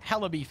time,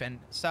 hella beefing.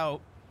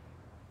 So,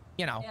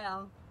 you know.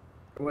 Yeah.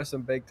 It was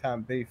some big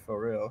time beef for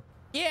real.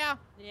 Yeah.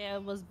 Yeah,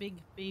 it was big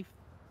beef.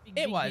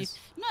 It was.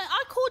 Beef. No,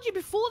 I called you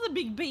before the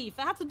big beef.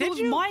 I had to do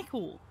with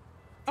Michael.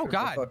 Oh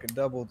God. Fucking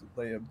double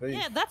layer beef.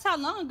 Yeah, that's how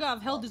long ago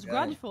I've held this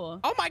grudge for.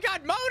 Oh my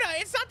God, Mona,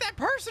 it's not that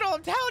personal.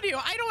 I'm telling you,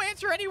 I don't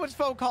answer anyone's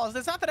phone calls.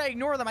 It's not that I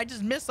ignore them. I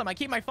just miss them. I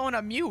keep my phone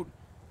on mute.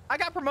 I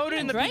got promoted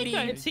in the Draco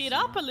PD. teed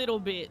up a little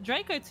bit.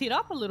 Draco teed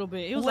up a little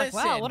bit. He was like,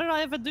 wow, Listen. what did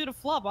I ever do to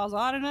flop? I was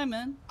like, I don't know,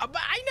 man. But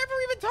I never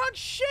even talked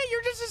shit.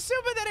 You're just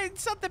assuming that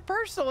it's something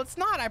personal. It's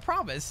not, I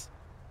promise.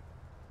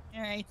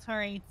 All right, all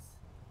right.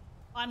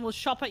 Fine, we'll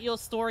shop at your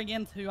store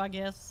again too, I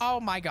guess. Oh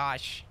my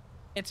gosh.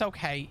 It's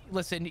okay.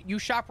 Listen, you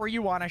shop where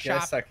you want to shop.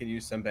 Guess I could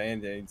use some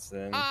band-aids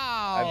then. Oh.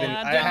 I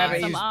Yeah,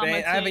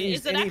 haven't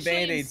used any actually in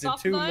band-aids in stock,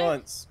 2 though?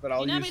 months, but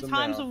I'll You know how use many them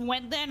times now. we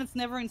went there and it's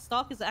never in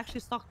stock? Is it actually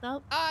stocked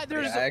up?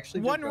 There's Yeah, I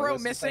actually did one go row with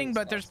some missing, things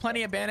but there's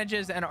plenty of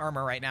bandages and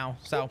armor right now.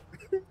 So.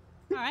 All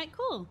right,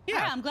 cool. Yeah.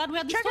 All right, I'm glad we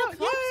had this Check talk. out,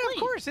 yeah, of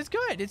course. It's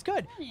good. It's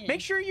good. Yeah.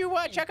 Make sure you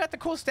check out the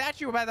cool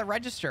statue by the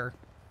register.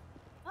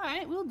 All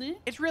right, we'll do.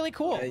 It's really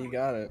cool. Yeah, you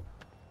got it.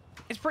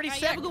 It's pretty All right,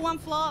 sick. you have a good one,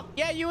 Flop.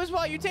 Yeah, you as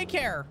well. You take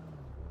care.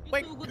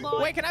 Wait, too, goodbye.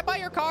 wait, can I buy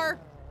your car?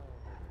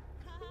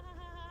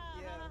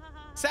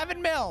 7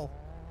 mil.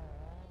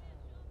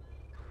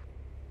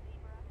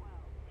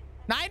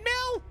 9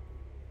 mil?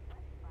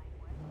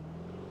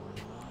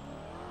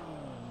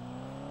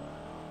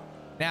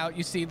 Now,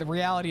 you see, the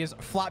reality is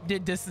Flop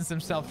did distance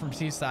himself from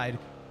Seaside,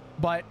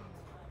 but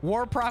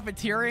war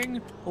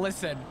profiteering,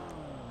 listen,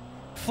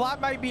 Flop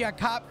might be a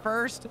cop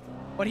first,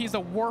 but he's a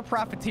war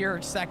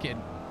profiteer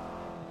second.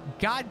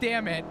 God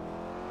damn it.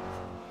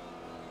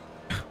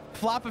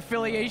 Flop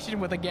affiliation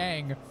with a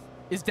gang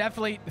is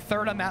definitely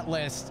third on that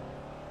list.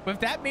 But if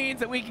that means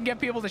that we can get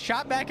people to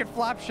shop back at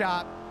Flop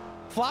Shop,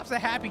 Flop's a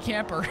happy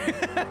camper.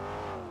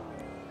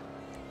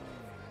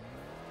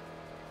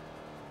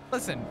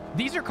 Listen,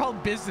 these are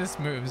called business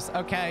moves,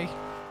 okay?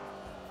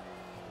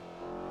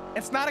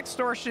 It's not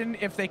extortion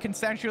if they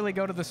consensually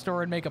go to the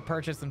store and make a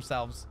purchase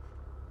themselves.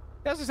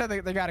 They also said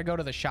they got to go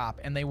to the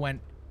shop, and they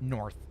went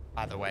north,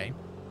 by the way.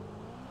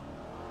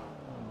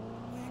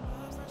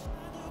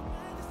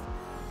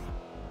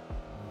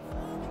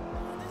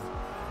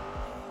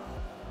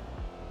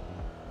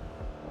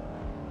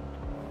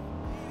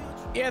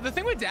 Yeah, the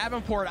thing with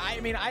Davenport, I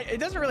mean, it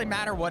doesn't really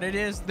matter what it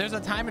is. There's a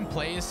time and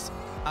place.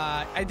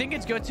 I think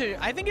it's good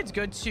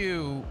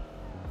to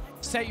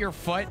set your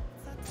foot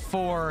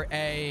for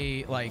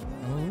a like.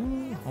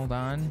 Ooh, hold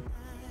on.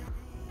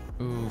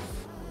 Oof.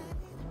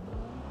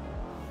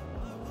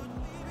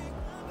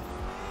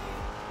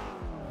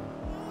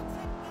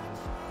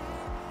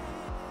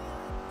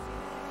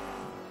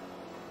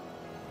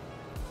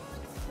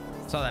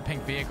 Saw that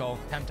pink vehicle,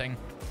 tempting.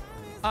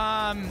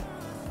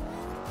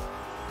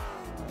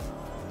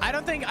 I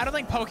don't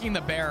think poking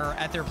the bear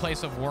at their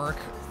place of work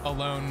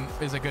alone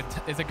is a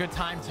good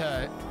time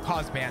to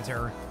cause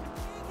banter.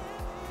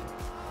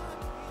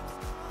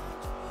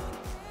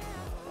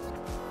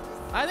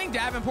 I think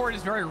Davenport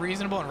is very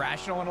reasonable and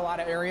rational in a lot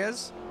of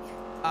areas.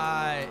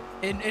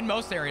 In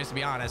most areas, to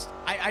be honest.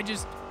 I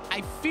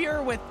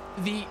fear with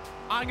the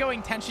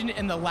ongoing tension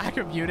and the lack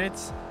of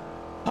units,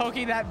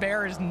 poking that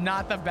bear is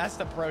not the best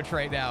approach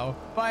right now.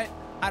 But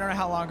I don't know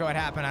how long ago it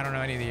happened. I don't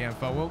know any of the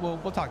info.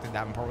 We'll talk to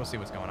Davenport. We'll see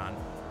what's going on.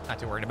 Not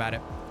too worried about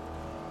it.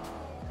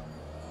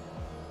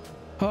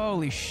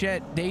 Holy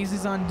shit.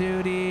 Daisy's on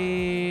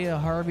duty.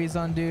 Harvey's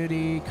on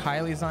duty.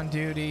 Kylie's on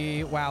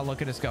duty. Wow,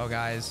 look at us go,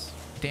 guys.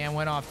 Dan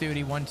went off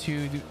duty. 1,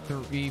 2,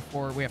 3,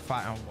 4. We have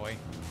 5. Oh, boy.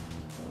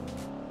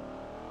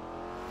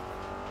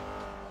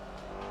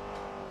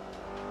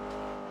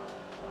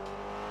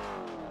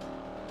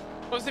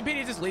 Well, the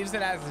PD just leaves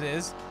it as it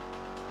is.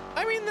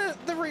 I mean,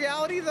 the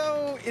reality,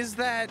 though, is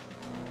that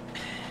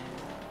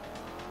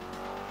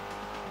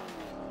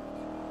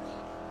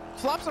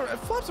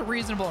Flop's a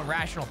reasonable and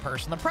rational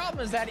person. The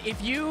problem is that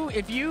if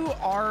you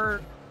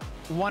are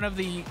one of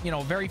the, you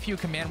know, very few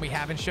command we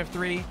have in Shift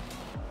 3,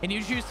 and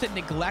you choose to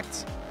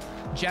neglect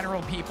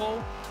general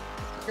people,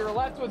 you're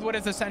left with what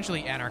is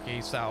essentially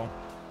anarchy. So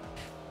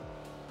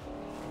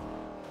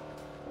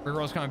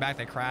Rerolls coming back,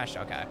 they crashed.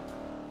 Okay.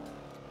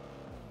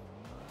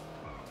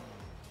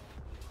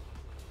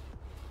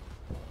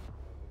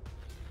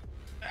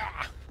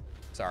 Ah,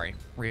 sorry,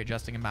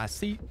 readjusting in my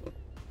seat,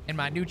 in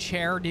my new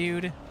chair,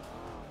 dude.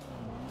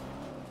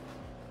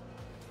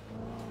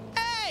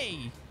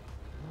 Hey!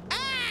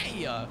 Hey!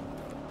 You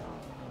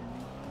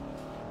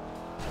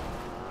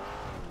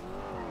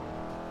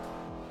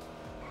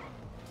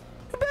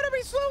better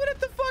be slowing it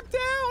the fuck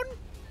down!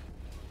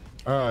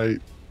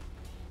 Alright.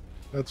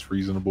 That's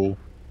reasonable.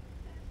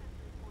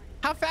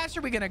 How fast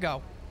are we gonna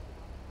go?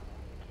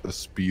 The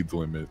speed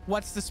limit.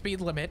 What's the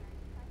speed limit?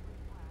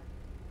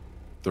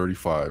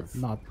 35.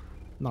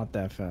 Not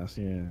that fast,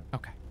 yeah.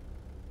 Okay.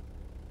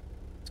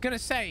 I was gonna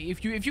say,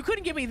 if you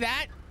couldn't give me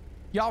that,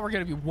 y'all were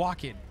gonna be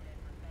walking.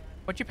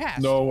 But you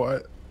passed.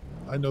 No,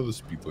 I know the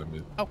speed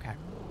limit. Okay.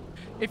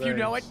 If you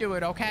know it, do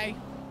it, okay?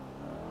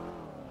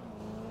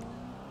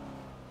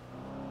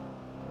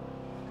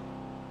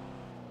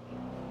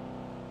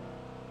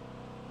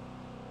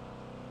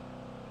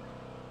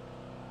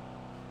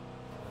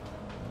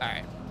 All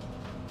right.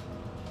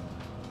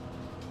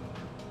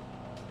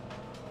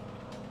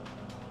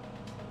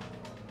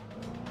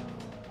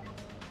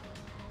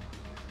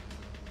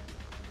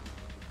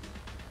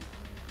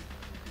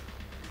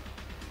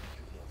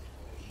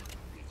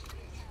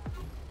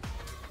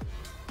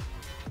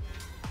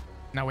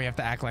 Now we have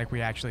to act like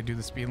we actually do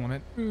the speed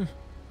limit. We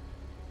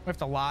have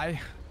to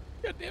lie.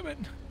 God damn it.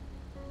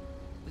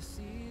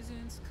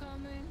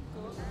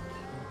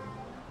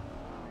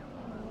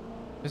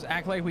 Just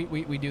act like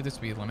we do the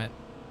speed limit.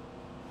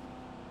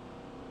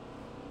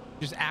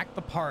 Just act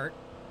the part.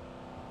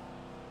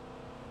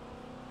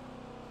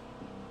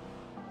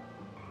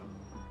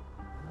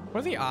 What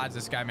are the odds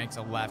this guy makes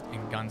a left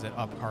and guns it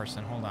up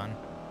Carson? Hold on.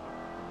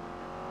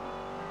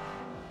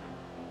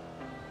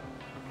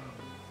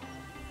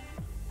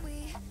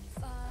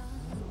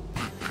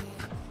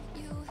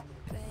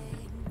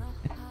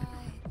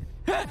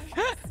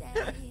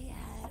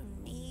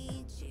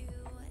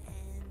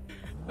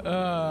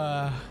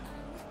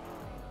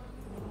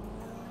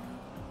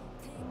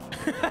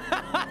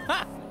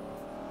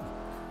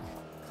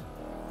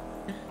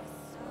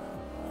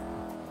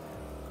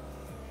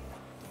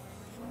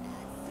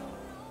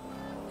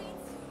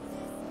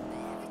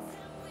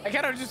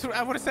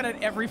 I would have said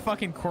at every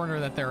fucking corner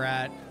that they're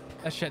at.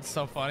 That shit's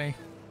so funny.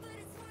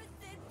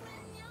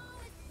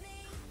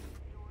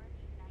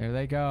 There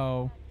they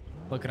go.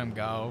 Look at them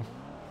go.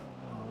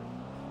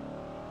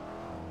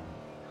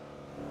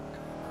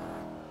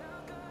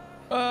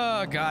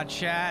 Oh God,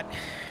 chat.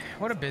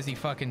 What a busy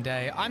fucking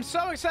day. I'm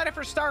so excited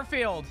for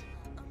Starfield.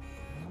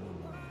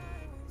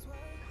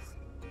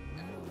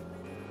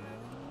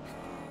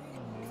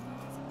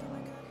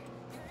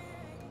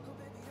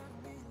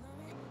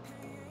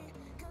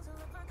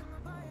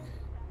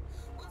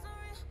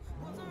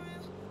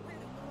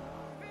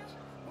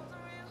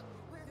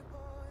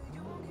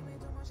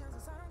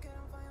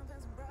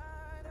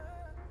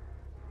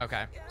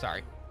 Okay,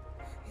 sorry.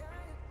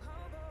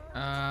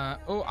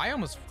 Oh, I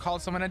almost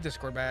called someone at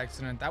Discord by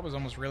accident. That was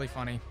almost really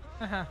funny.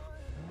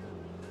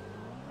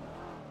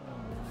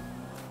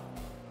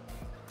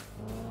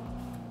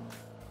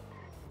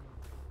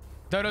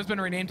 Dodo's been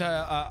renamed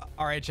to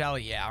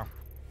RHL, yeah.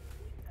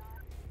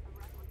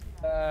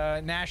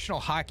 National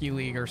Hockey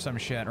League or some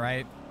shit,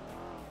 right?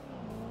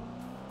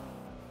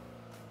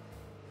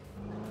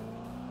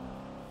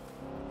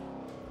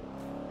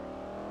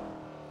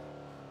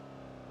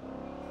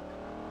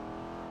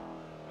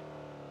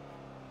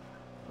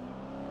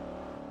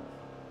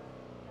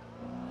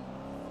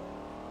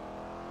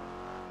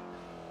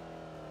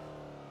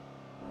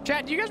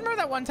 Chad, do you guys remember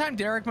that one time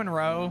Derek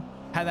Monroe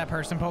had that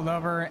person pulled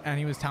over and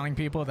he was telling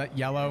people that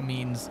yellow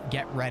means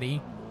get ready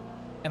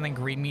and then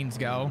green means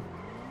go?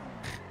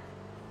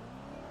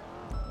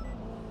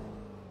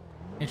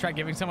 He tried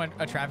giving someone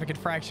a traffic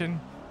infraction.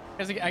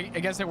 I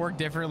guess it worked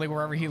differently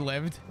wherever he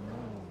lived.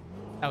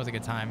 That was a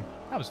good time.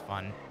 That was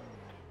fun.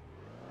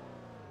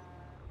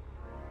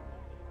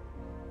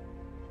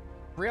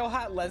 Real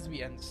hot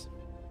lesbians.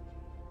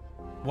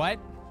 What?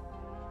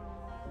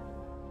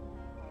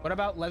 What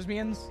about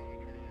lesbians?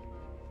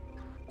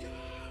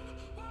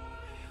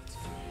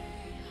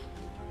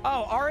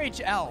 Oh,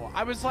 RHL.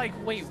 I was like,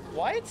 wait,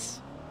 what?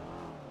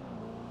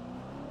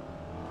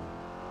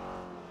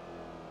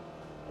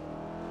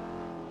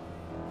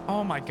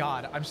 Oh my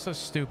God, I'm so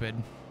stupid.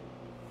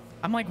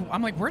 I'm like,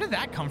 where did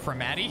that come from,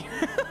 Maddie?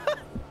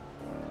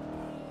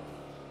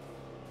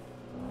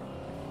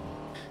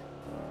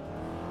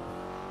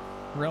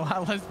 Real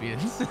hot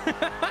lesbians.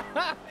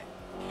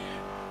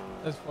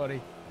 That's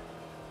funny.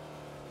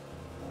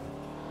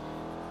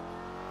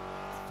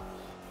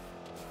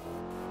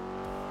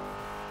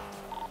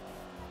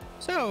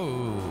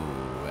 So,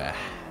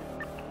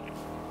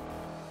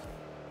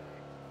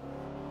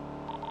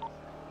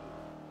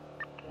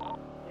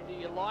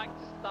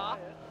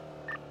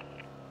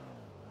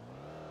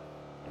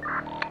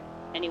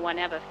 Anyone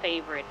have a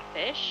favorite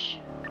fish?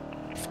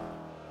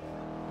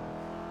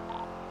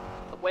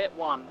 The wet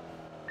one.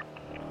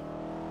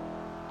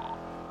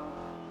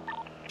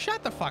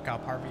 Shut the fuck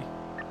up, Harvey.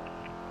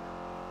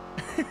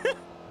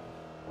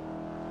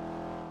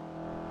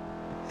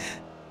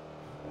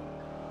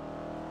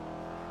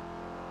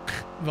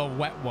 The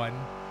wet one.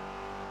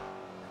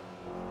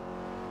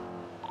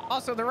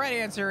 Also, the right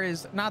answer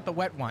is not the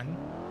wet one,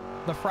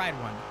 the fried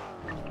one.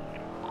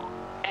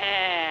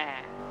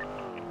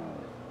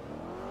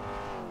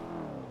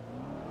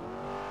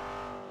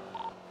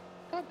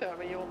 God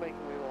damn it, you're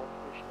making me want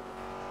fish.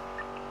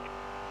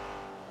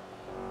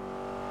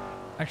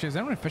 Actually, is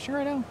anyone fishing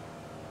right now?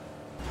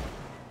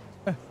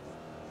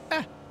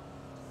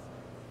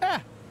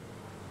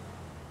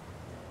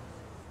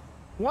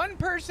 One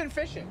person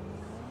fishing.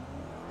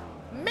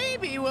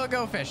 Maybe we'll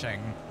go fishing.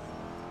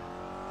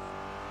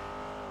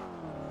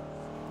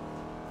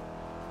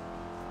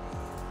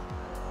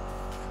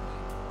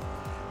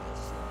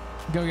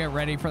 Go get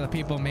ready for the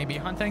people maybe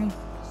hunting.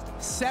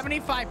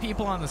 75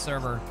 people on the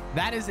server.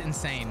 That is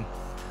insane.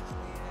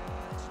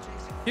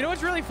 You know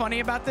what's really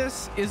funny about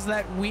this is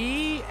that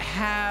we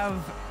have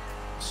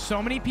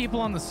so many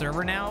people on the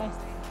server now.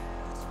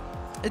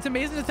 It's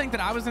amazing to think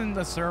that I was in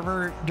the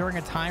server during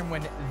a time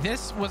when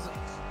this was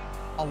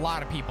a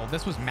lot of people.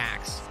 This was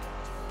max.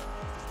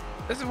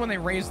 This is when they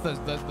raised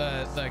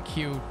the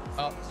queue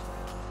up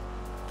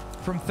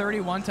from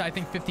 31 to I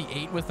think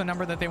 58 was the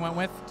number that they went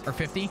with, or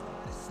 50.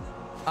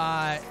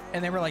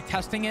 And they were like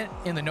testing it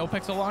in the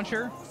NoPixel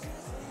launcher.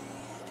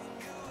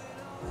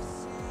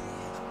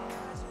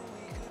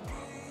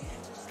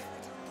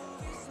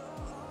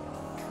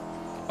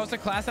 Host a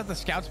class at the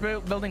Scouts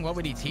building. What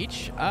would he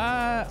teach?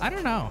 I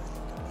don't know.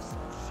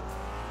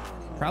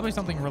 Probably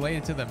something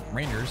related to the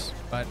Rangers,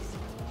 but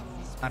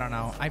I don't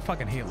know. I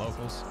fucking hate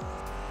locals.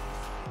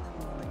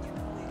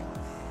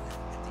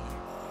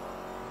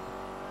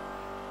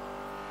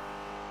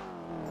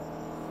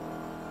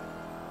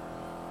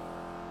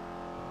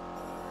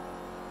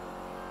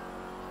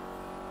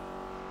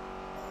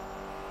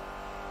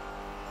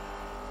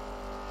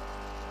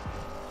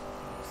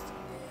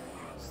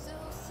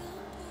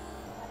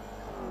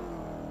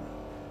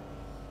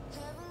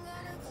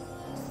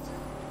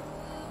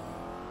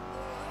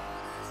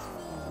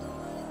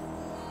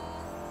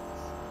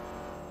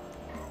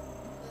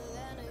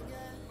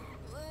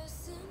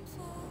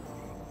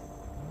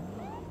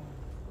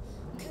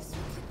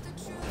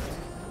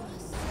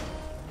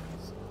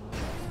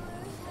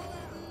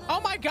 Oh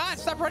my God,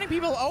 stop running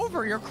people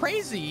over. You're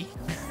crazy.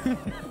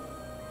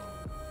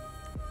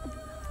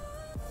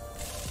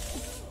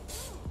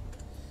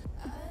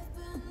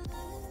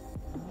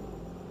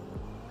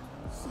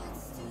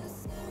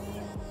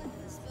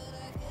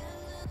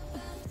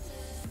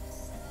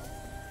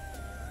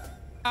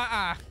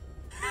 I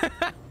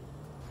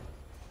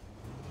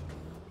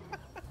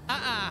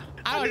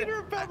need to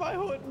repair my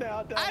hood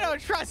now, Dad. I don't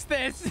trust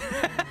this.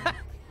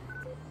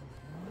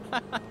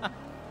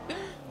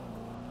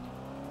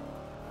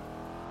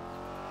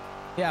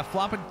 Yeah,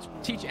 Flop would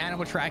teach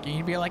animal tracking.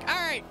 He'd be like, all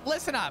right,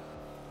 listen up.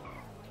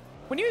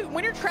 When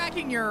you're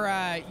tracking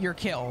your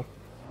kill,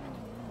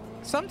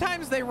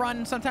 sometimes they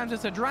run, sometimes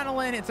it's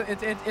adrenaline,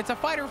 it's a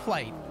fight or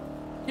flight.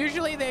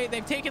 Usually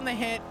they've taken the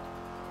hit,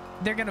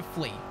 they're gonna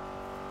flee.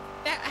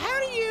 Now, how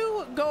do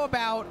you go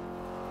about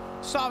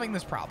solving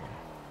this problem?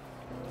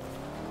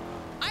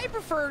 I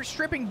prefer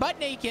stripping butt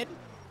naked,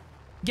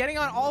 getting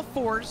on all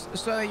fours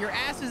so that your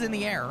ass is in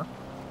the air.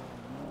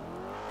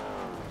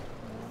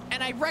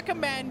 And I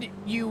recommend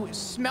you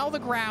smell the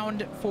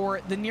ground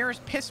for the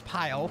nearest piss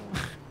pile.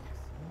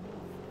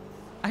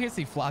 I can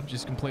see Flop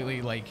just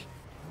completely like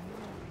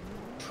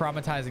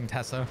traumatizing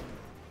Tessa.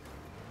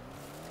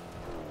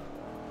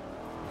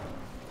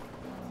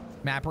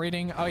 Map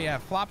reading. Oh yeah,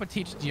 Flop would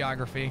teach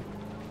geography.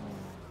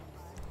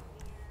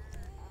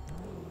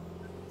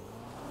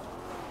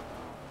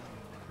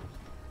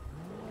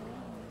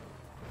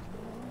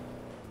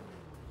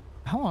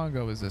 How long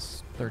ago was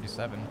this?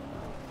 37.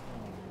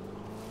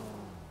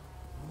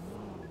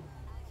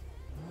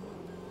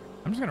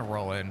 I'm just gonna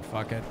roll in.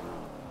 Fuck it.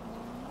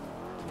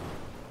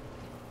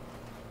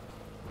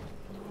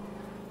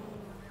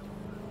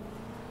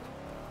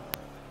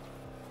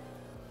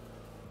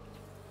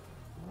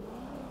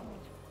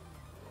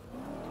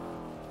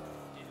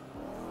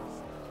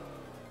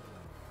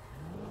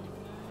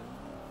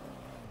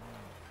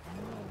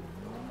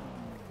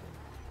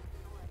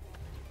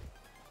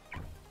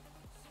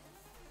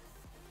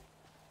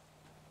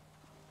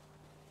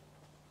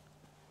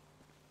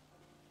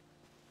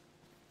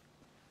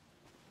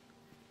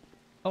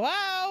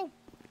 Hello?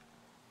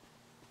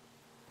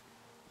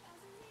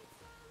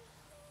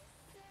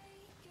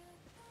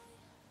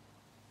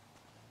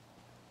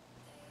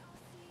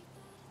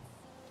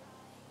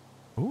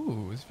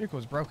 Ooh, this vehicle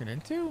was broken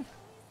into?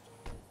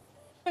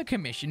 The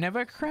commission of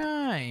a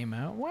crime.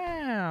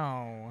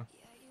 Wow.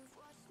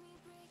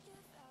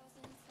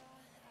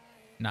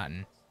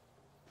 Nothing.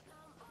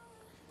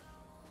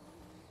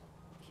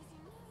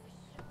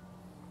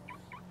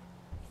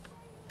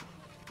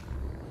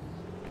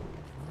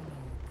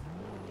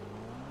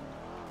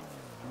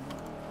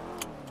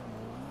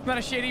 Not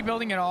a shady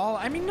building at all.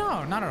 I mean,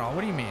 no, not at all.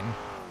 What do you mean?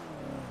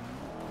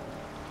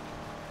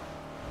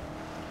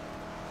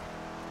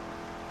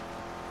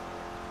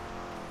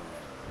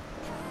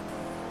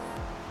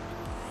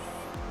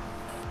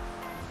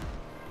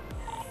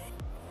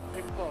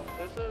 Hey, Pop,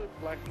 there's a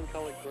black and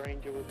colored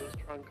Granger with his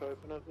trunk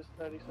open at this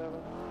 37.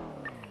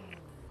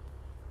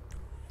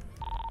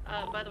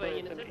 By the way,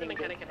 It's units, an there's a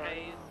mechanic at ingot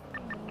Hayes.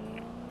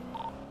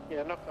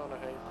 Yeah, knocked on a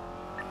Hayes.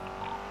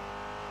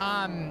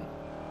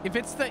 If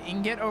it's the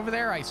ingot over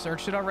there, I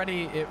searched it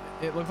already.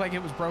 It looked like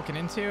it was broken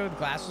into. The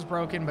glass was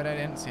broken, but I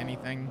didn't see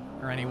anything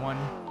or anyone.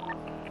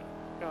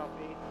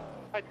 Copy.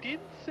 I did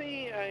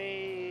see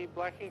a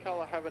black and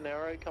color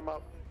Habanero come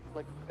up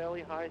like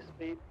fairly high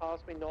speed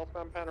past me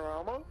northbound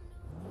Panorama.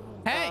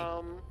 Hey!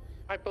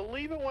 I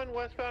believe it went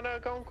westbound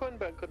Algonquin,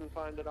 but couldn't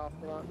find it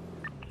after that.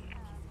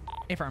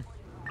 Hey, firm.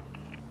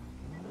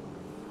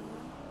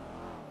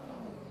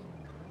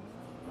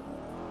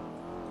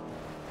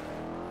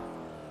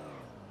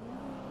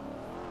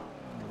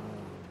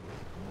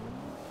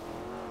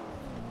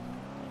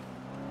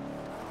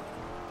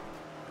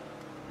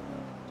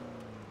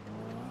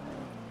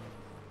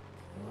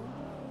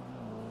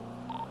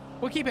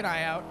 We'll keep an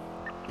eye out.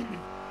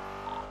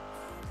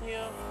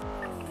 Yeah.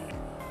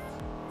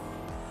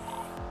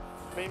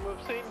 I mean,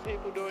 we've seen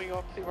people doing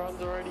Oxy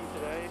runs already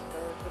today, so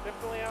they're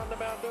definitely out and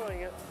about doing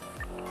it.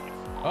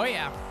 Oh,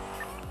 yeah.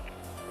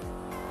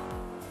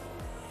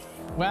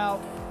 Well,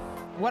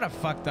 what a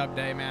fucked up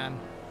day, man.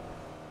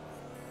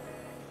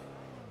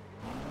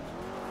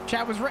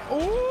 Chat was right.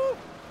 Ooh!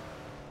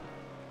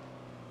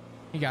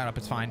 He got up.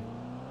 It's fine.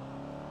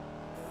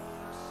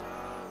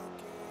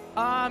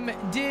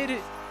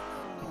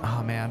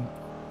 Oh, man.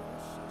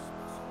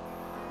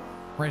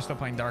 We're still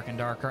playing Dark and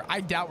Darker.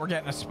 I doubt we're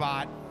getting a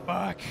spot.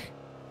 Fuck.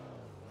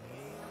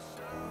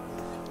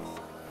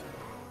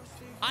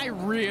 I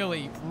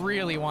really,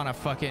 really want to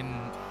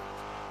fucking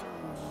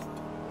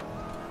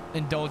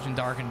indulge in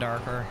Dark and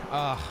Darker.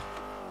 Ugh.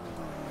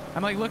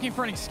 I'm like looking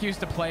for an excuse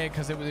to play it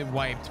because it was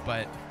wiped,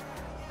 but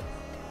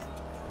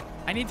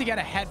I need to get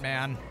ahead,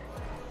 man.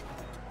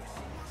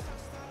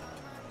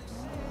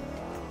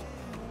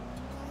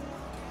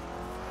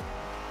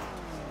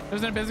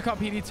 There's a business called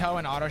PD Tow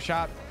and Auto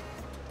Shop.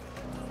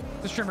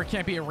 The streamer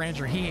can't be a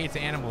ranger. He hates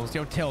animals.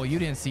 Yo, Till, you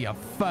didn't see a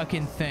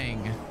fucking thing.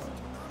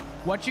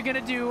 What you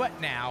gonna do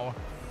now?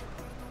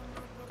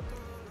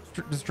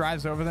 Just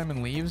drives over them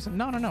and leaves?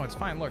 No, no, no. It's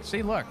fine. Look,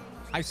 see, look.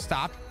 I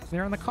stopped.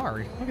 They're in the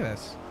car. Look at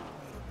this.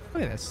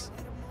 Look at this.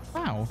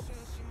 Wow.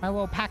 My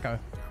little alpaca.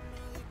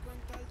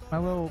 My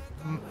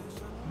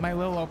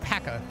little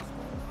alpaca.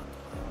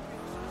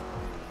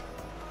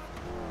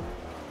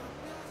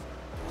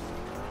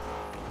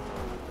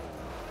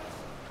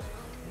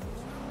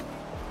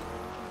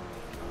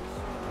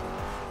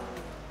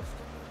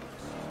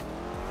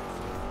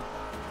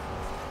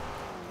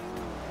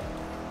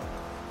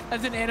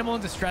 As an animal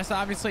in distress,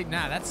 obviously.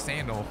 Nah, that's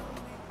Sandal.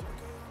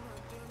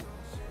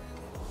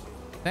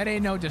 That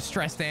ain't no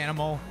distressed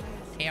animal.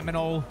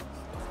 Aminal.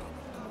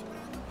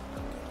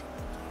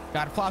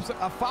 God,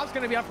 Flop's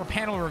gonna be up for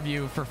panel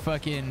review for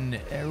fucking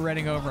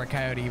running over a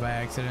coyote by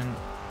accident.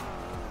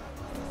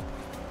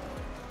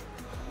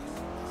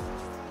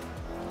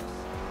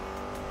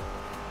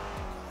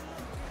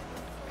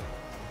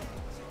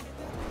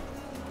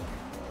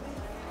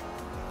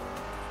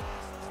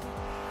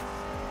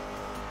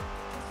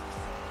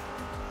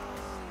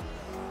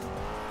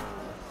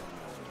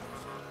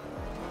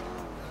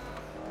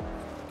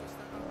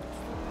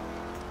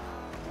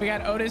 We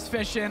got Otis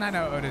fishing. I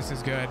know Otis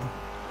is good.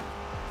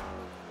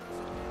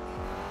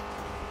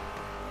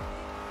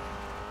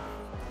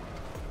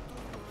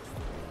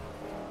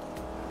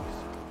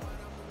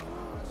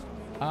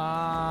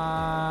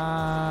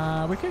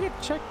 We could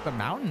check the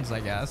mountains,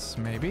 I guess.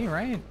 Maybe,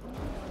 right?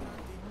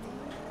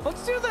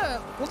 Let's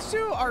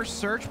do our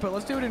search, but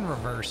let's do it in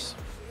reverse.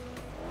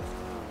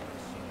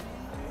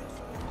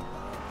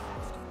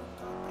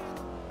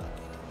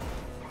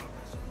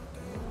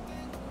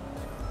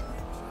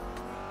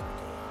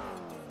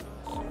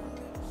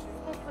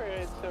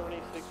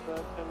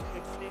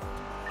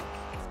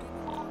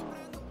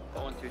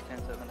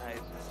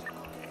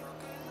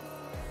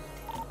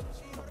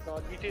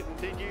 God, you didn't,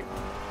 did you?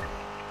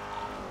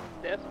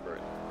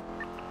 Desperate.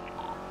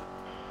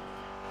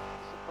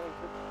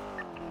 Disappointed.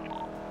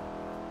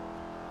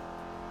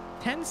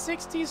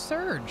 1060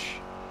 surge.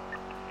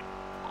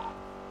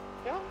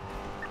 Yeah.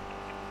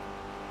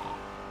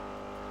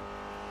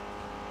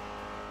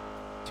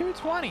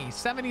 220,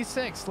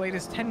 76,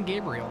 latest 10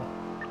 Gabriel.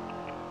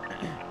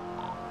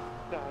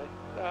 Nice.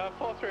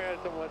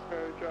 438 on West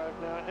Road Drive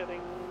now,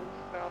 heading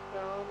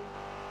southbound.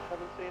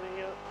 Haven't seen it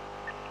yet.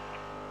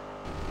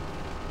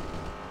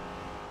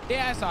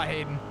 Yeah, I saw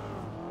Hayden.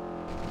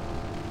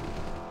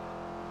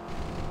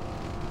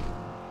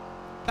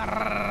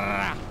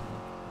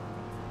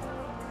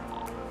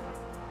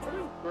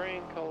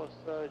 Green color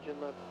surge in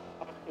the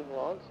parking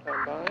lot.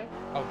 Stand by.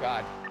 Oh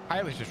God,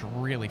 Kylie's just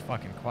really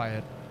fucking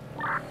quiet.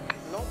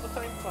 Not the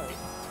same place.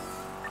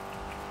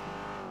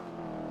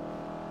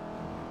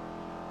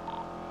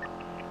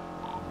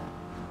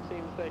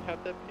 they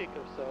have their pick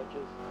of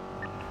surges.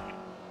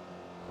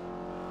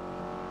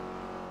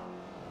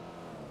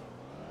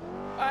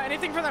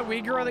 Anything from that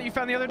weed grow that you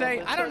found the other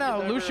day? I don't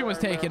know. Lucia was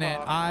taking it.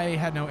 I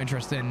had no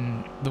interest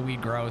in the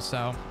weed grow,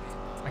 so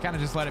I kind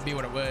of just let it be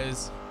what it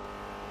was.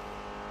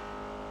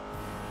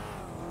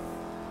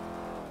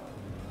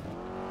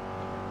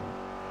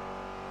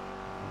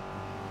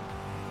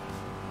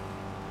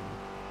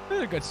 This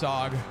is a good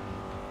song.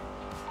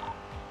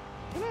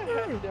 Can I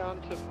head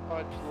down to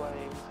Fudge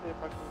Lane, see if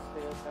I can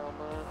see it down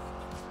there?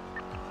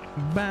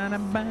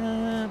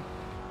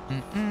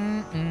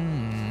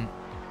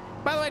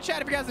 By the way,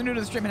 chat, if you guys are new to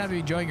the stream and have been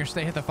enjoying your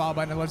stay, hit the follow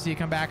button. I'd love to see you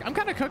come back. I'm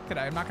kind of cooked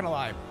today. I'm not going to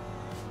lie.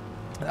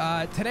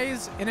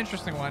 Today's an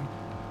interesting one.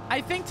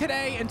 I think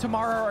today and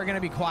tomorrow are going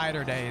to be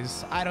quieter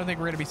days. I don't think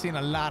we're going to be seeing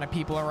a lot of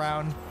people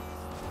around.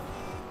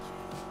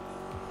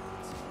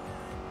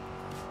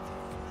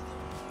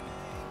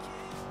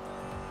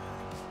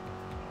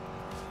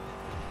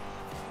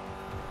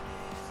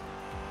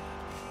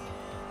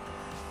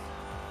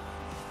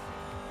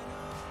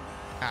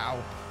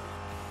 Ow.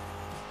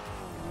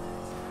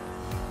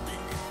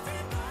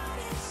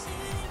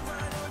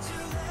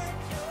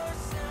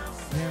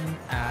 Him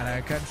out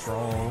of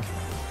control.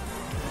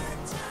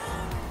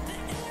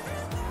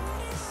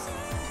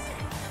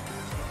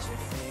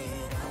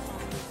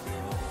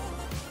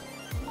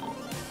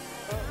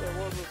 There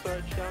was a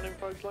search down in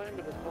Fudge Lane,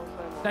 but it's not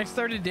saying. Next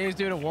 30 days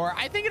due to war.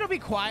 I think it'll be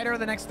quieter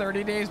the next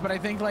 30 days, but I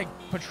think like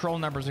patrol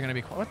numbers are going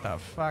to be. What the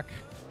fuck?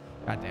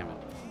 God damn it.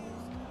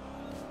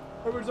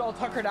 Everyone's all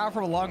tuckered out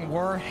from a long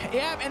war.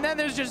 Yeah, and then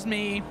there's just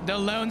me, the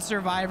lone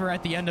survivor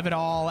at the end of it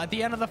all. At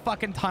the end of the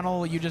fucking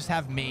tunnel, you just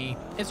have me.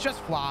 It's just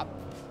flop.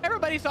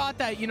 Everybody thought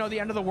that, you know, the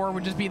end of the war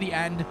would just be the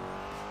end.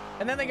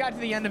 And then they got to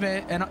the end of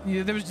it, and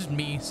there was just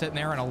me sitting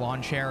there in a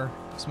lawn chair,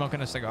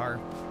 smoking a cigar.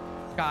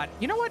 God,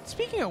 you know what?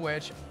 Speaking of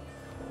which,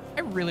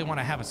 I really want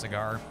to have a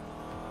cigar.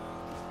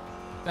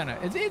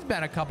 It's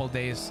been a couple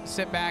days.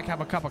 Sit back, have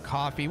a cup of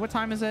coffee. What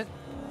time is it?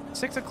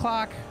 6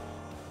 o'clock.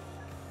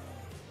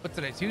 What's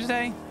today?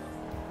 Tuesday?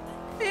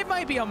 It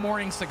might be a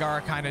morning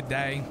cigar kind of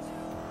day.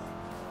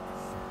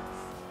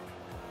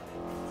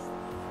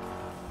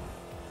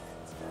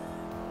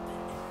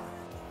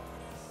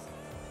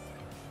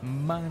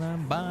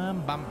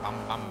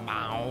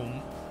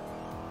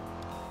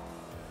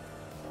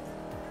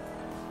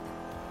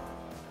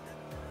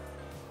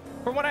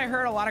 From what I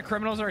heard, a lot of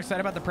criminals are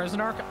excited about the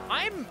prison arc.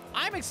 I'm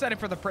excited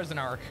for the prison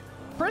arc.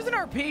 Prison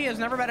RP has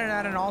never been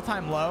at an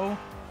all-time low.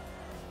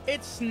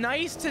 It's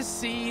nice to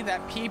see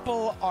that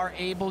people are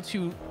able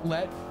to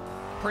let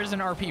prison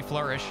RP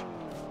flourish.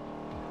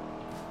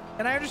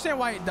 And I understand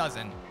why it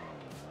doesn't.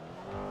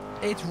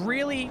 It's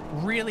really,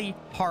 really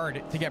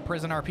hard to get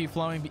prison RP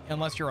flowing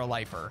unless you're a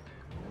lifer.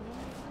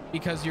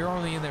 Because you're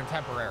only in there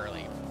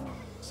temporarily.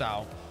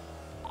 So.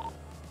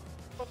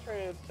 What's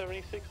rated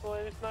 76, the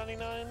latest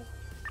 99?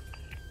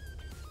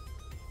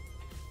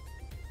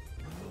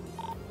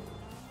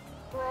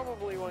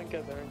 Probably won't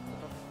get there.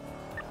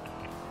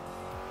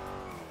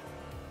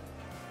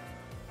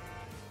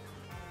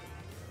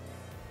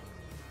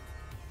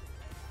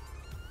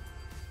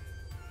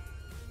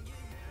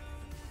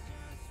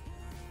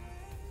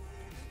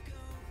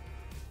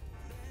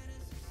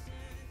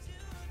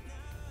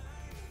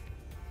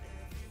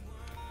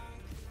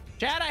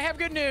 Chad, I have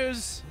good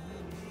news.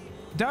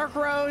 Dark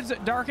roads,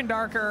 dark and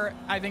darker.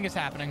 I think it's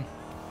happening.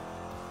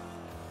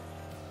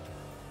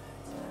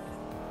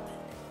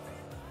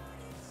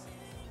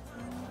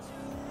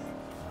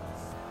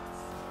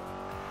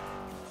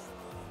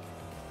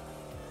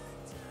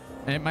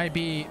 And it might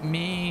be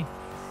me,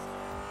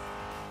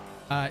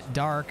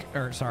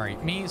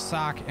 me,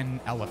 Sock,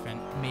 and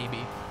Elephant, maybe.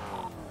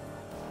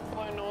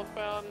 Flying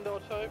northbound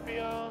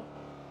Autopia.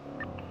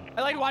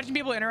 I like watching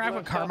people interact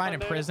with Carmine in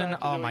prison.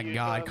 Oh my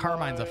god,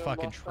 Carmine's a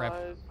fucking trip.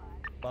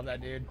 Love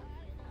that dude.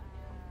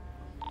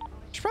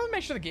 Should probably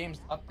make sure the game's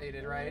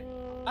updated, right?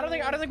 I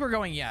don't think we're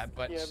going yet,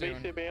 but yeah,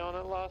 soon. BCB on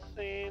it. Last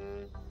seen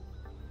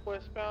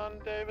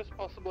westbound Davis,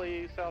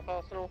 possibly South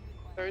Arsenal.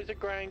 There is a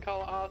grey and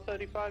colour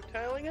R35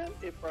 tailing it.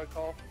 It broke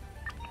off.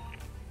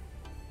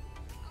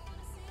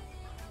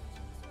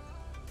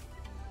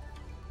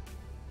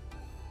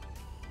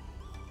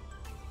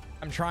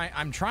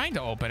 I'm trying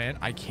to open it.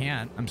 I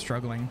can't. I'm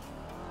struggling.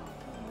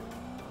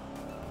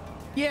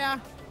 Yeah.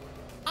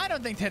 I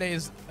don't think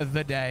today's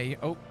the day.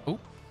 Oh.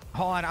 Hold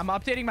on. I'm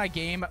updating my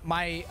game.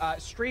 My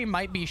stream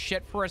might be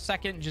shit for a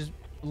second. Just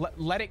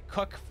let it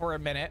cook for a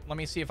minute. Let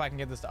me see if I can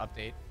get this to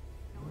update.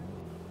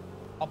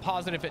 I'll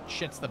pause it if it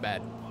shits the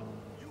bed.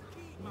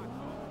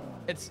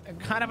 It's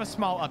kind of a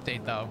small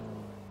update though.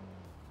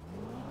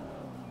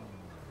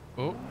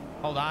 Oh,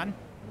 hold on.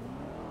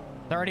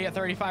 30 at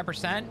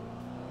 35%.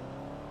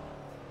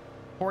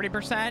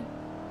 40%.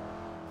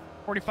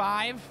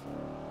 45.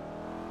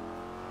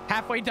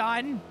 Halfway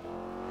done.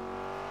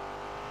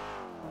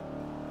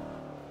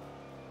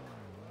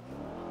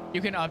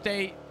 You can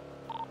update.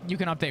 You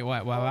can update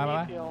what?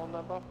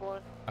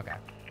 What? Okay.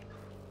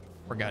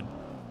 We're good.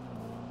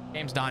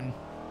 Game's done.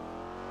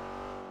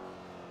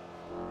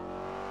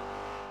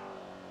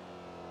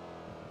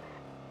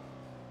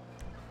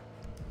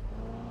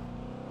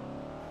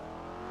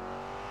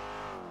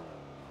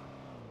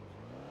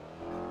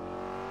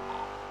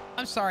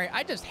 I'm sorry.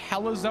 I just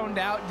hella zoned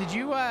out. Did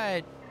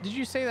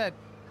you say that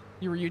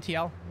you were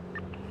UTL?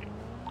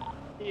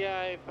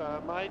 Yeah,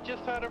 I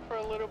just had it for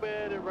a little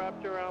bit. It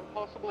wrapped around,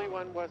 possibly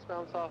went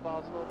westbound South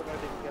Arsenal, but I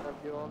didn't get a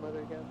view on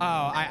it again.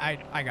 Oh,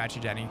 I got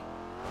you, Jenny.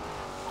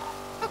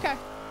 Okay.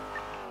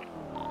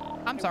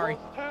 I'm sorry. It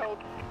was tailed.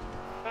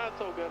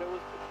 That's all good. It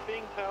was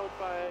being tailed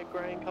by a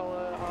grey and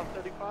color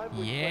R35,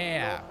 which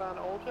Yeah. went northbound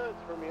Alta. It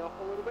threw me off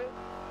a little bit.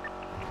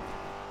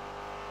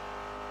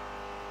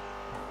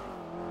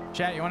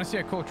 Chat, you want to see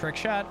a cool trick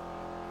shot?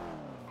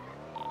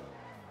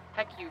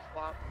 Heck you,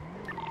 Flop.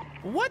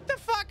 What the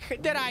fuck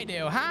did I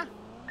do, huh?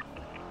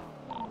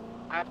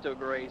 I have to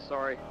agree,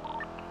 sorry.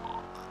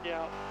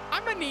 Yeah.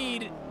 I'm gonna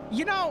need,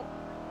 you know,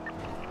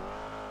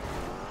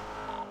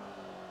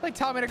 like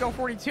telling me to go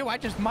 42, I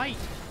just might.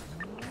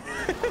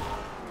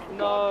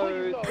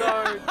 No,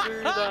 don't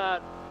do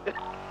that.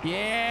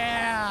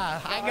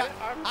 Yeah,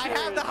 I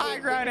have the high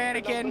ground,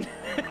 Anakin.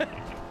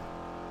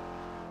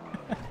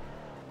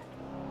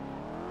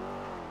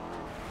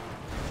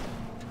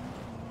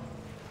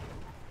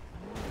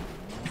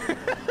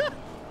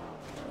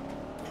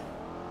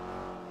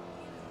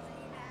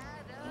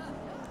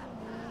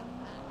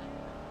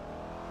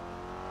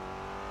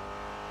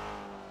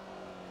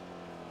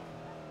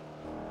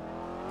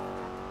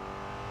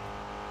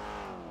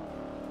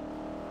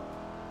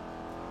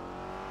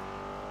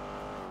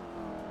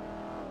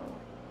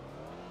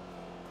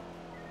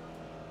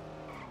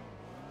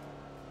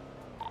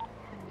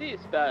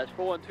 Dispatch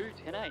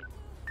 412-10-8.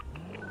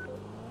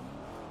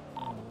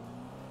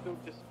 Still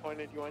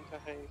disappointed you went to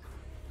Hayes.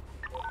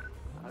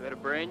 I got a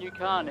brand new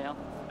car now.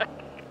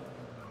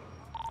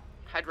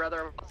 I'd rather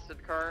have a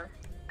busted car.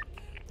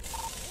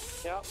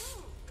 Yep.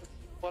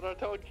 What I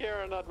told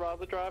Kieran, I'd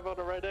rather drive on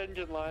a red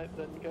engine light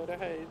than go to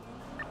Hayes.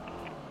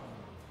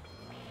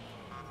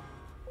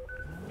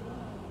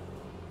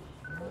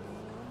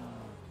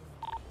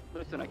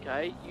 Listen,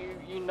 okay,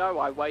 you know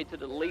I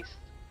waited at least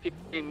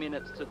 15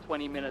 minutes to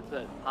 20 minutes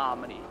at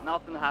Harmony.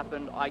 Nothing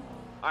happened. I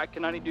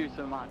can only do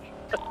so much.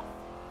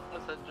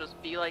 Listen,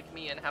 just be like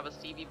me and have a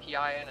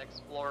CVPI and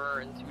Explorer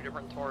and 2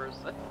 different Taurus.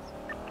 I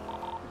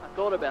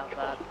thought about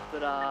that,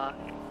 but I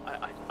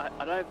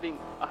don't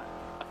think I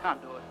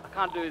can't do it. I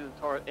can't do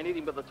the Taurus,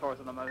 anything but the Taurus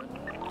at the moment.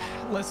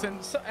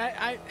 Listen, so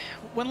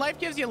when life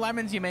gives you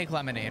lemons, you make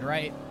lemonade,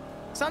 right?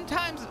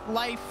 Sometimes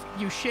life,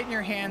 you shit in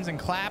your hands and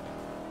clap,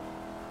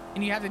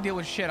 and you have to deal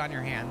with shit on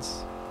your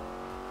hands.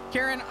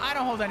 Karen, I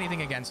don't hold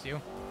anything against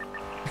you.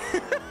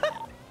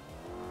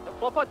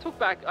 Flop,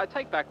 I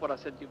take back what I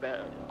said to you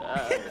about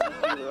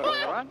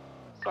alright?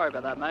 Sorry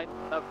about that, mate.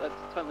 That's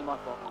totally my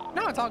fault.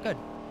 No, it's all good.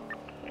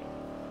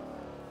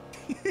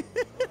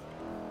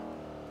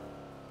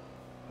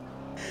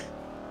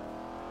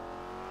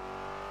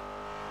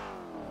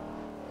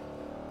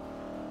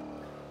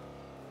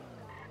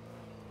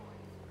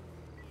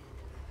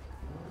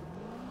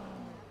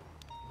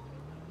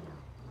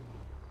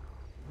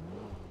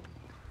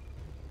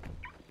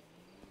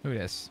 Who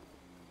this?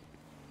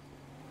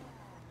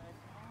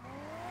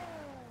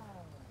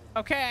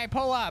 Okay,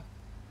 pull up.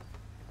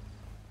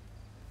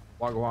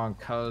 Wagwan,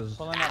 cuz.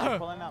 Pulling up,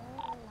 pulling up.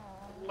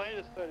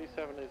 Latest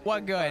 37 is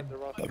what good?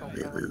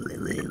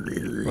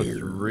 What's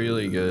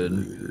really good?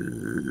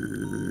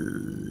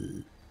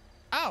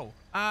 Oh,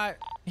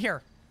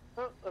 here.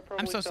 Oh,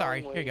 I'm so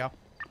sorry. Here you go. Are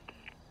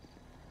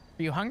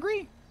you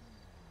hungry?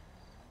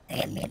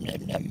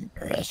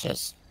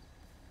 Precious.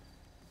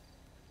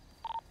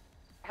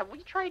 Have we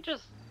tried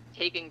just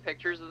taking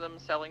pictures of them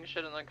selling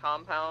shit in the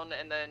compound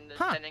and then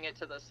sending it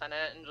to the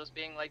Senate and just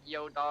being like,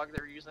 yo dog,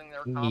 they're using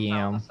their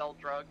compound to sell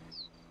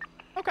drugs?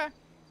 Okay.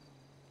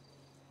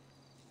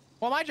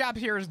 Well, my job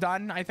here is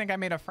done. I think I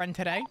made a friend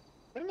today.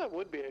 I think that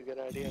would be a good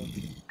idea.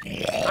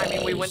 I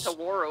mean, we went to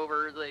war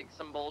over like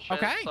some bullshit,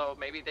 Okay. so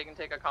maybe they can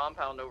take a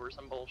compound over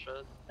some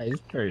bullshit. He's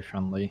very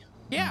friendly.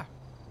 Yeah.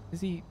 Is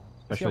he?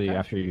 Especially okay?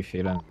 after you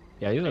feed him.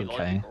 Yeah, he's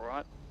okay.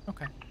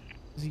 Okay.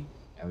 Is he?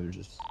 Yeah, they're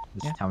just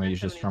tell me he's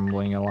just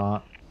rumbling a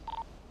lot.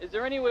 Is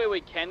there anywhere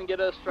we can get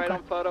a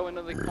straight-on photo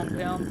into the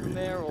compound from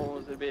there, or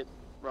is it a bit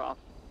rough?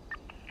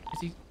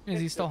 Is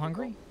he still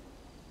hungry?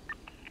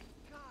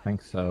 I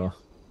think so.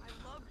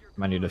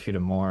 Might need to feed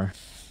him more.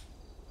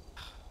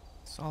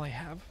 That's all I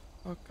have.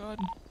 Oh god.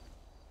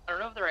 I don't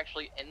know if they're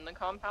actually in the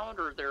compound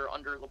or they're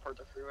under La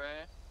Puerta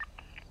Freeway.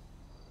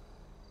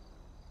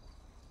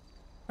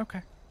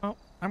 Okay. Well,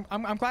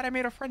 I'm glad I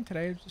made a friend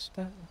today. It's just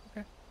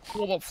okay.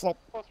 What up, Flop?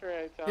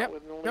 Yep.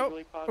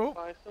 Nope. Oh.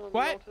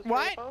 What?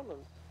 What?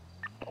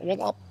 What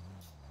up?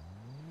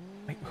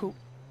 Wait, who?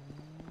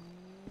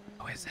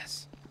 Who is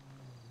this?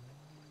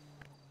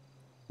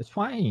 It's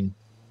fine.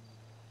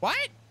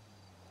 What?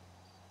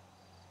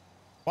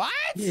 What?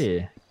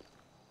 Yeah.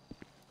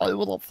 Oh,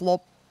 what up,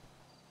 Flop?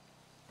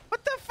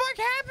 What the fuck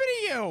happened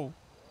to you?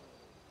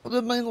 What do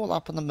you mean what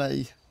happened to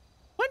me?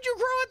 When'd you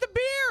grow out the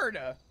beard?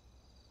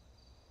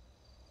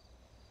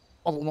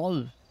 I don't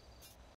know.